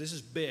 So this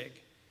is big.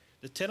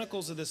 The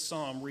tentacles of this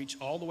psalm reach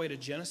all the way to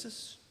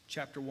Genesis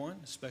chapter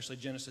 1, especially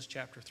Genesis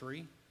chapter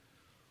 3,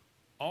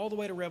 all the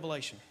way to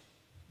Revelation,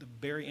 the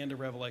very end of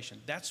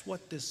Revelation. That's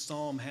what this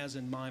psalm has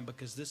in mind,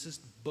 because this is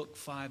book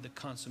 5, the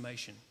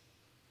consummation.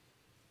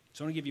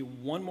 So I'm going to give you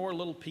one more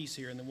little piece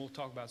here, and then we'll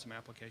talk about some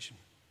application.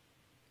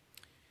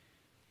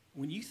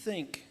 When you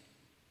think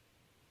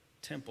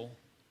temple,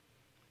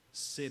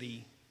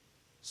 city,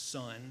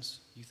 sons,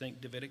 you think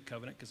Davidic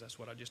covenant, because that's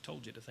what I just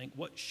told you to think.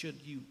 What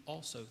should you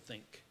also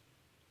think?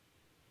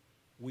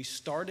 We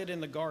started in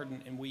the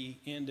garden and we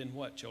end in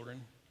what,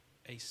 children?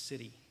 A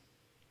city.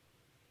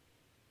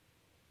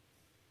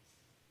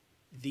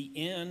 The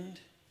end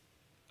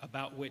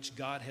about which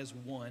God has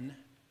won,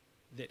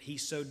 that he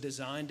so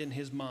designed in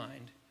his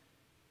mind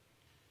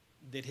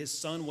that his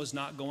son was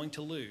not going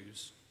to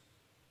lose,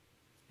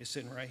 is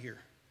sitting right here.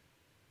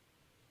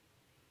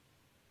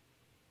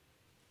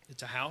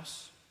 It's a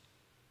house,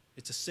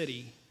 it's a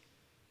city,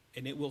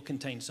 and it will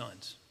contain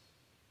sons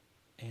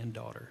and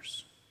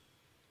daughters.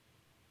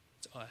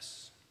 It's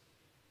us.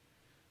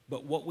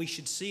 But what we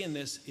should see in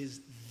this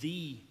is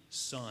the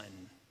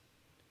son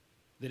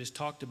that is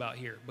talked about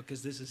here,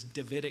 because this is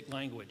Davidic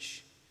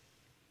language.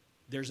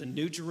 There's a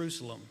new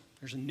Jerusalem,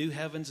 there's a new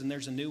heavens, and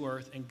there's a new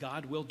earth, and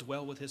God will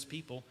dwell with his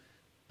people.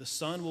 The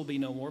son will be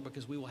no more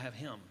because we will have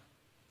him.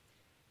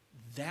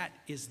 That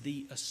is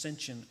the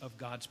ascension of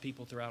God's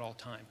people throughout all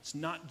time. It's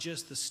not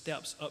just the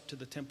steps up to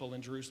the temple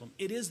in Jerusalem.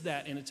 It is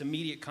that in its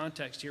immediate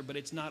context here, but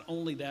it's not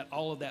only that.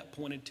 All of that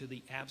pointed to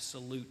the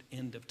absolute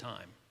end of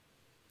time.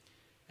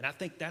 And I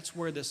think that's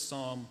where this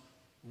psalm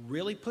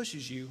really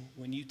pushes you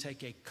when you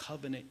take a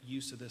covenant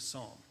use of this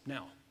psalm.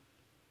 Now,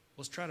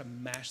 let's try to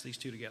mash these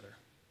two together.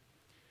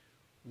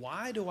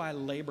 Why do I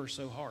labor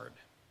so hard?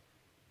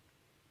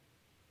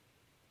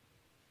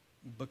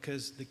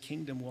 Because the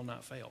kingdom will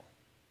not fail.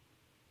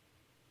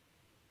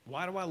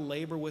 Why do I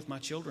labor with my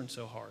children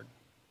so hard?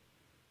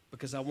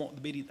 Because I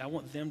want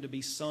them to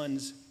be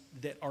sons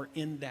that are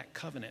in that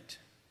covenant.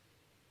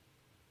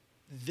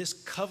 This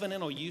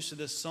covenantal use of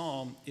this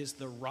psalm is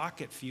the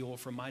rocket fuel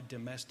for my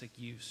domestic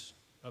use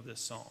of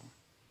this psalm.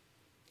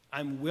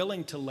 I'm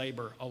willing to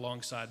labor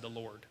alongside the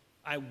Lord.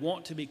 I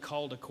want to be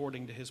called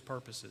according to his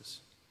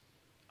purposes.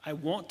 I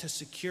want to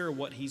secure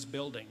what he's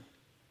building.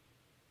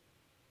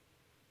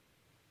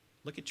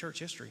 Look at church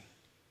history.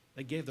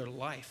 They gave their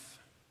life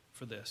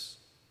for this.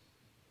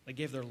 They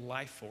gave their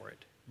life for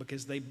it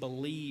because they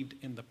believed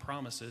in the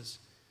promises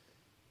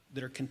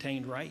that are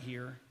contained right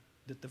here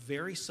that the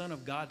very Son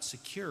of God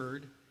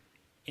secured,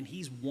 and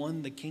he's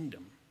won the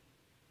kingdom.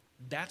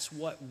 That's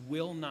what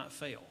will not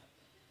fail.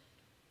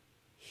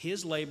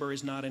 His labor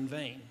is not in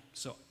vain.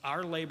 So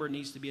our labor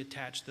needs to be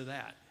attached to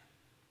that.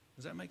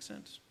 Does that make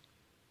sense?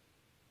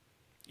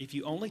 If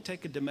you only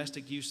take a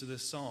domestic use of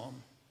this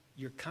psalm,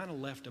 you're kind of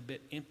left a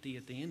bit empty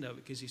at the end of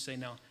it because you say,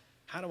 now,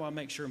 how do I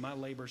make sure my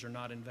labors are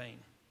not in vain?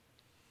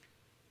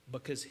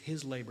 Because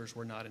his labors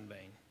were not in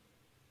vain.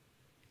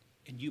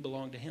 And you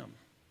belong to him.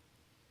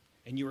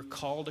 And you are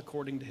called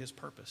according to his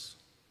purpose.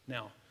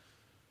 Now,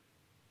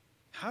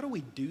 how do we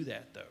do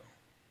that, though?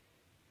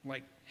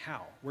 Like,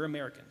 how? We're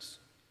Americans.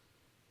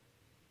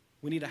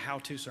 We need a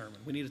how-to sermon.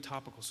 We need a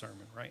topical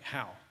sermon, right?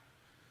 How?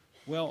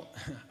 Well,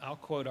 I'll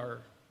quote our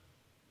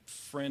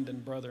friend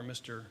and brother,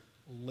 Mr.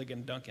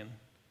 Ligon Duncan,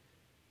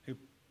 who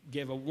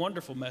gave a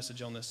wonderful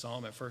message on this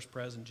psalm at First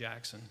Pres in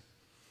Jackson.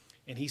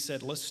 And he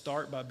said, let's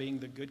start by being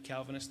the good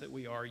Calvinists that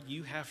we are.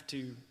 You have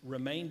to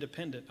remain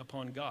dependent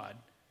upon God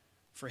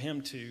for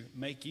him to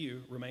make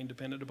you remain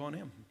dependent upon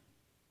him.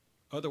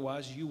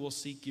 Otherwise, you will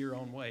seek your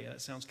own way.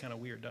 That sounds kind of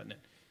weird, doesn't it?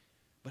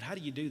 But how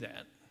do you do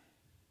that?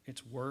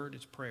 It's word,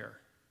 it's prayer.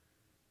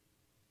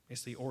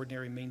 It's the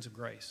ordinary means of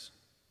grace.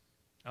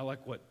 I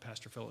like what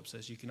Pastor Philip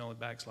says. You can only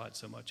backslide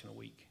so much in a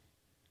week.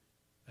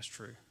 That's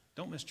true.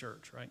 Don't miss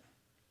church, right?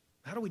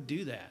 How do we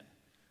do that?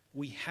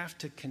 We have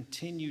to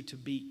continue to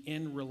be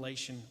in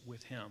relation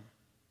with him.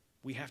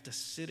 We have to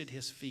sit at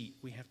his feet.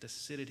 We have to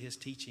sit at his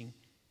teaching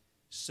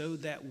so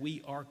that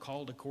we are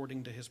called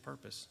according to his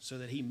purpose, so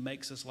that he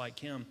makes us like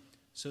him,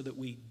 so that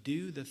we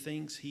do the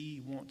things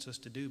he wants us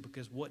to do,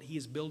 because what he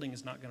is building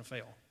is not going to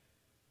fail.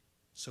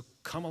 So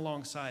come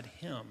alongside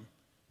him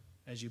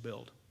as you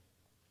build.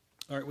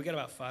 All right, we got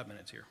about 5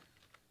 minutes here.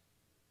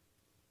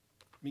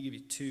 Let me give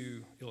you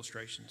 2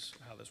 illustrations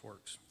of how this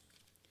works.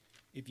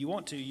 If you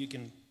want to, you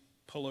can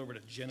pull over to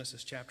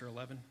Genesis chapter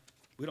 11.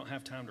 We don't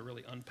have time to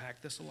really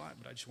unpack this a lot,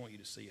 but I just want you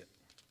to see it.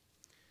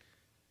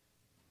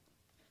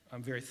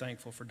 I'm very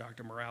thankful for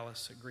Dr.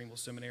 Morales at Greenville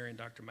Seminary and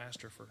Dr.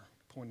 Master for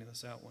pointing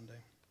this out one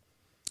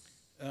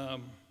day.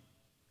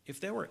 If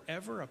there were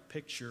ever a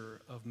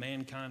picture of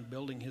mankind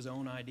building his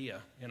own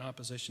idea in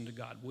opposition to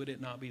God, would it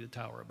not be the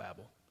Tower of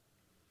Babel?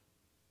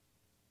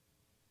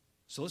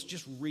 So let's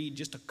just read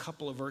just a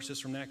couple of verses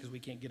from that because we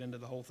can't get into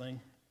the whole thing.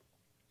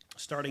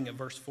 Starting at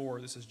verse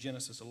 4, this is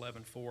Genesis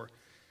 11:4.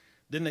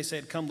 Then they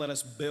said, come, let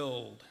us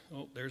build.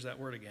 Oh, there's that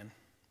word again.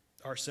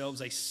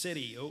 Ourselves a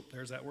city. Oh,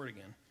 there's that word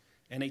again.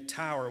 And a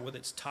tower with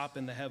its top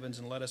in the heavens,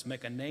 and let us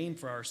make a name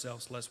for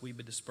ourselves, lest we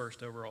be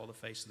dispersed over all the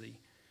face of the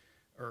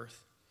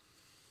earth.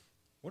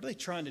 What are they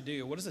trying to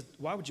do?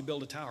 Why would you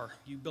build a tower?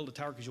 You build a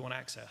tower because you want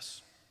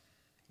access.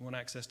 You want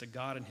access to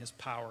God and his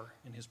power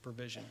and his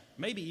provision,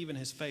 maybe even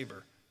his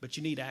favor, but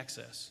you need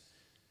access.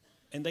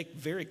 And they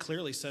very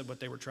clearly said what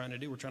they were trying to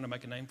do. We're trying to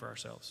make a name for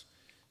ourselves.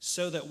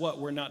 So that what?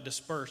 We're not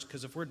dispersed.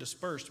 Because if we're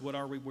dispersed, what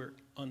are we? We're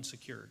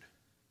unsecured.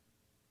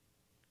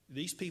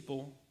 These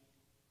people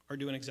are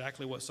doing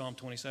exactly what Psalm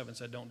 27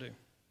 said don't do.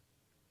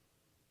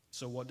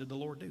 So what did the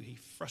Lord do? He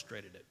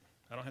frustrated it.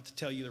 I don't have to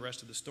tell you the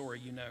rest of the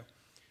story, you know.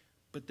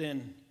 But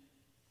then,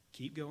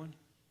 keep going.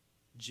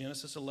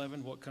 Genesis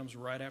 11, what comes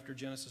right after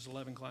Genesis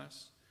 11,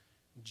 class?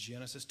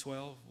 Genesis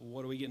 12.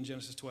 What do we get in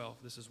Genesis 12?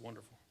 This is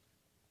wonderful.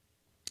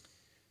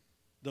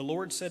 The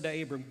Lord said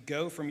to Abram,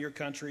 go from your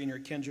country and your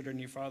kindred and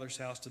your father's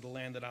house to the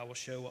land that I will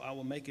show. I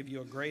will make of you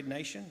a great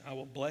nation. I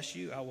will bless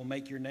you. I will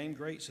make your name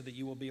great so that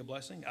you will be a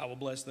blessing. I will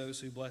bless those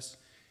who bless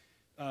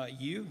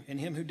you, and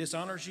him who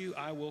dishonors you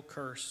I will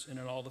curse, and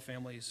in all the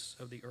families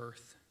of the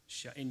earth,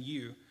 in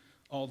you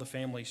all the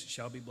families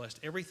shall be blessed.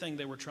 Everything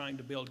they were trying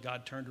to build,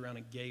 God turned around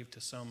and gave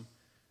to some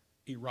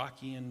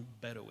Iraqian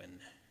Bedouin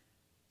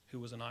who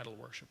was an idol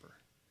worshiper.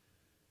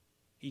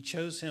 He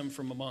chose him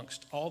from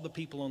amongst all the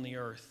people on the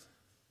earth.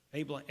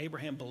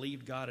 Abraham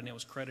believed God, and it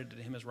was credited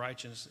to him as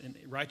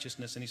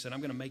righteousness, and he said, I'm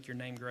going to make your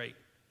name great.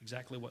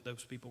 Exactly what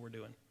those people were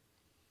doing.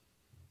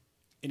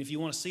 And if you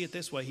want to see it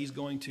this way, he's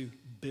going to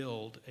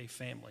build a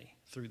family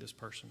through this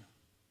person.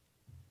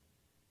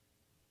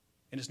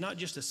 And it's not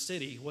just a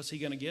city. What's he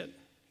going to get?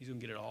 He's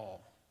going to get it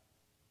all.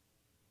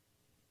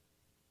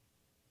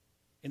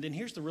 And then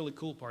here's the really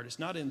cool part. It's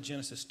not in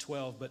Genesis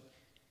 12, but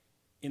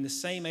in the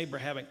same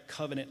Abrahamic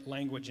covenant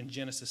language in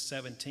Genesis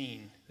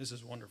 17. This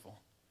is wonderful.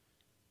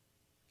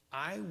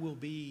 I will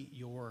be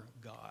your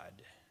God.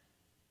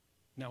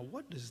 Now,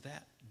 what does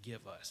that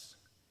give us?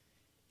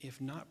 if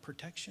not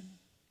protection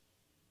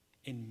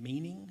and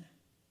meaning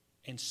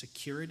and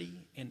security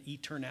and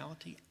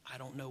eternality, I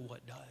don't know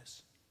what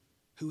does.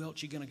 Who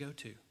else you going to go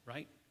to,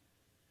 right?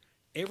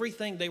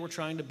 Everything they were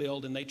trying to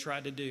build and they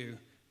tried to do,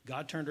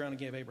 God turned around and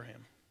gave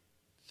Abraham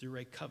through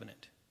a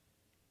covenant.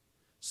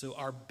 So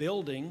our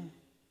building,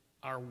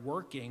 our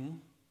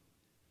working,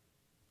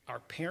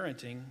 our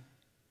parenting,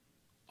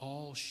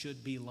 all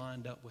should be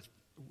lined up with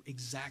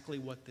exactly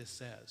what this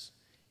says.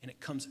 And it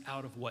comes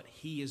out of what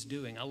he is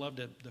doing. I loved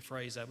the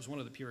phrase, that was one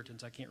of the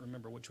Puritans, I can't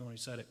remember which one who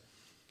said it.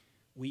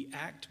 We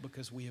act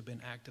because we have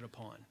been acted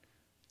upon.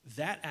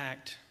 That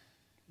act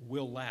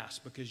will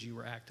last because you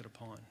were acted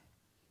upon.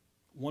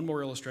 One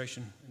more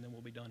illustration, and then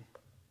we'll be done.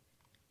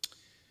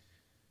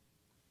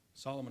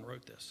 Solomon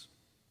wrote this.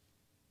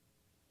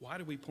 Why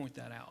do we point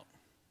that out?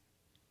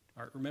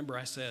 All right, remember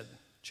I said,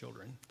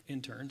 children,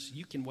 interns,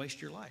 you can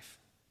waste your life.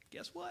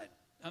 Guess what?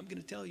 I'm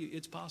going to tell you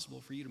it's possible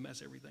for you to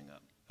mess everything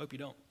up. Hope you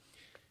don't.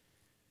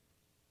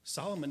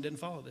 Solomon didn't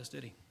follow this,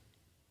 did he?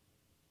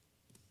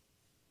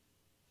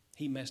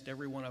 He messed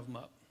every one of them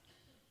up.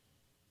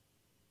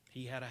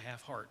 He had a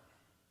half heart.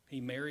 He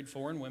married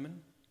foreign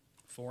women,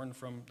 foreign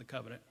from the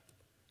covenant,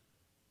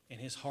 and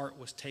his heart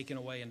was taken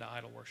away into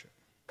idol worship.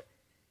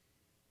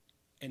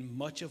 And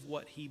much of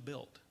what he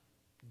built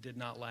did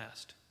not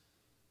last.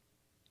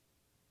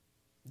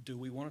 Do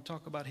we want to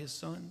talk about his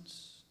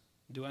sons?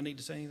 Do I need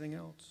to say anything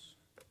else?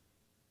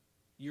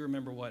 You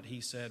remember what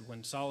he said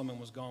when Solomon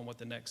was gone, what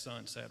the next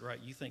son said, right?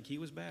 You think he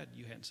was bad?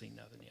 You hadn't seen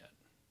nothing yet.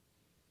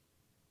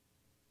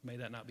 May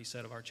that not be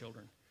said of our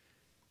children.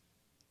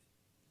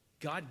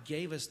 God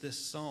gave us this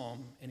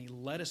psalm, and he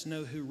let us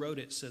know who wrote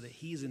it so that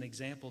he's an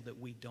example that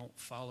we don't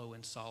follow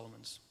in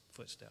Solomon's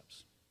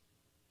footsteps.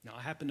 Now,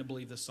 I happen to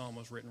believe this psalm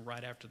was written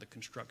right after the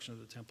construction of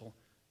the temple,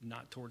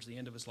 not towards the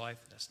end of his life.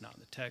 That's not in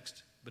the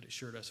text, but it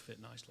sure does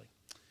fit nicely.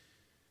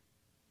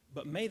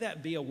 But may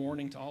that be a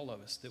warning to all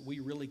of us that we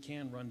really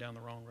can run down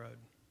the wrong road.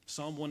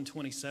 Psalm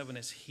 127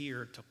 is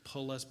here to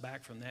pull us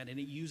back from that, and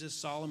it uses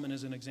Solomon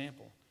as an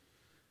example.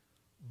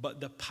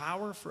 But the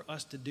power for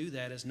us to do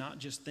that is not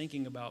just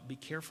thinking about, be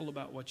careful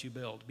about what you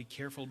build, be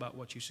careful about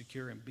what you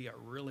secure, and be a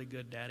really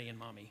good daddy and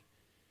mommy.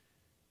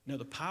 No,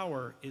 the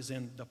power is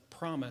in the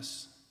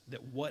promise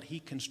that what he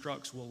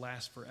constructs will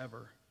last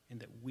forever, and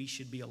that we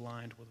should be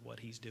aligned with what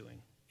he's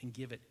doing and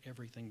give it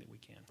everything that we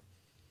can.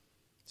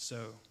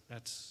 So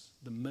that's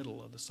the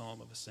middle of the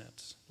Psalm of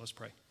Ascents. Let's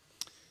pray.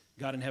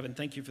 God in heaven,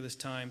 thank you for this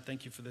time.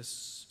 Thank you for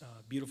this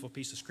beautiful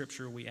piece of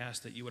scripture. We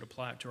ask that you would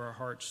apply it to our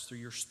hearts through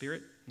your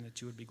Spirit and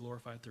that you would be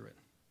glorified through it.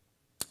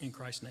 In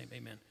Christ's name,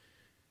 amen.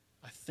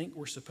 I think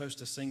we're supposed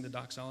to sing the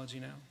doxology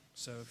now.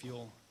 So if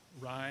you'll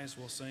rise,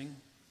 we'll sing.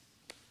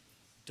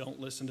 Don't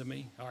listen to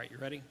me. All right, you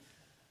ready?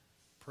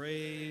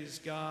 Praise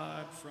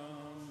God from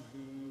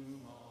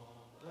whom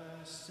all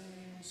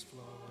blessings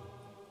flow.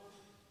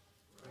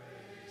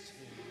 Praise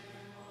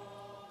him,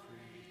 all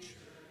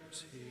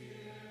creatures here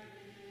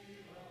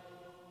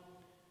below.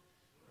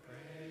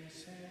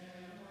 Praise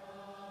him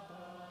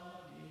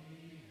above,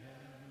 ye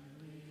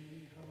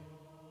heavenly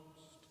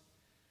host.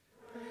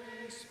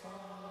 Praise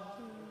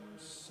Father,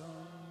 Son,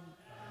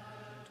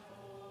 and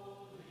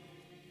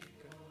Holy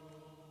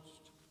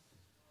Ghost.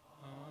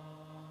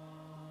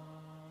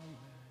 Amen.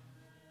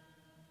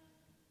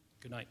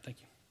 Good night.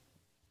 Thank you.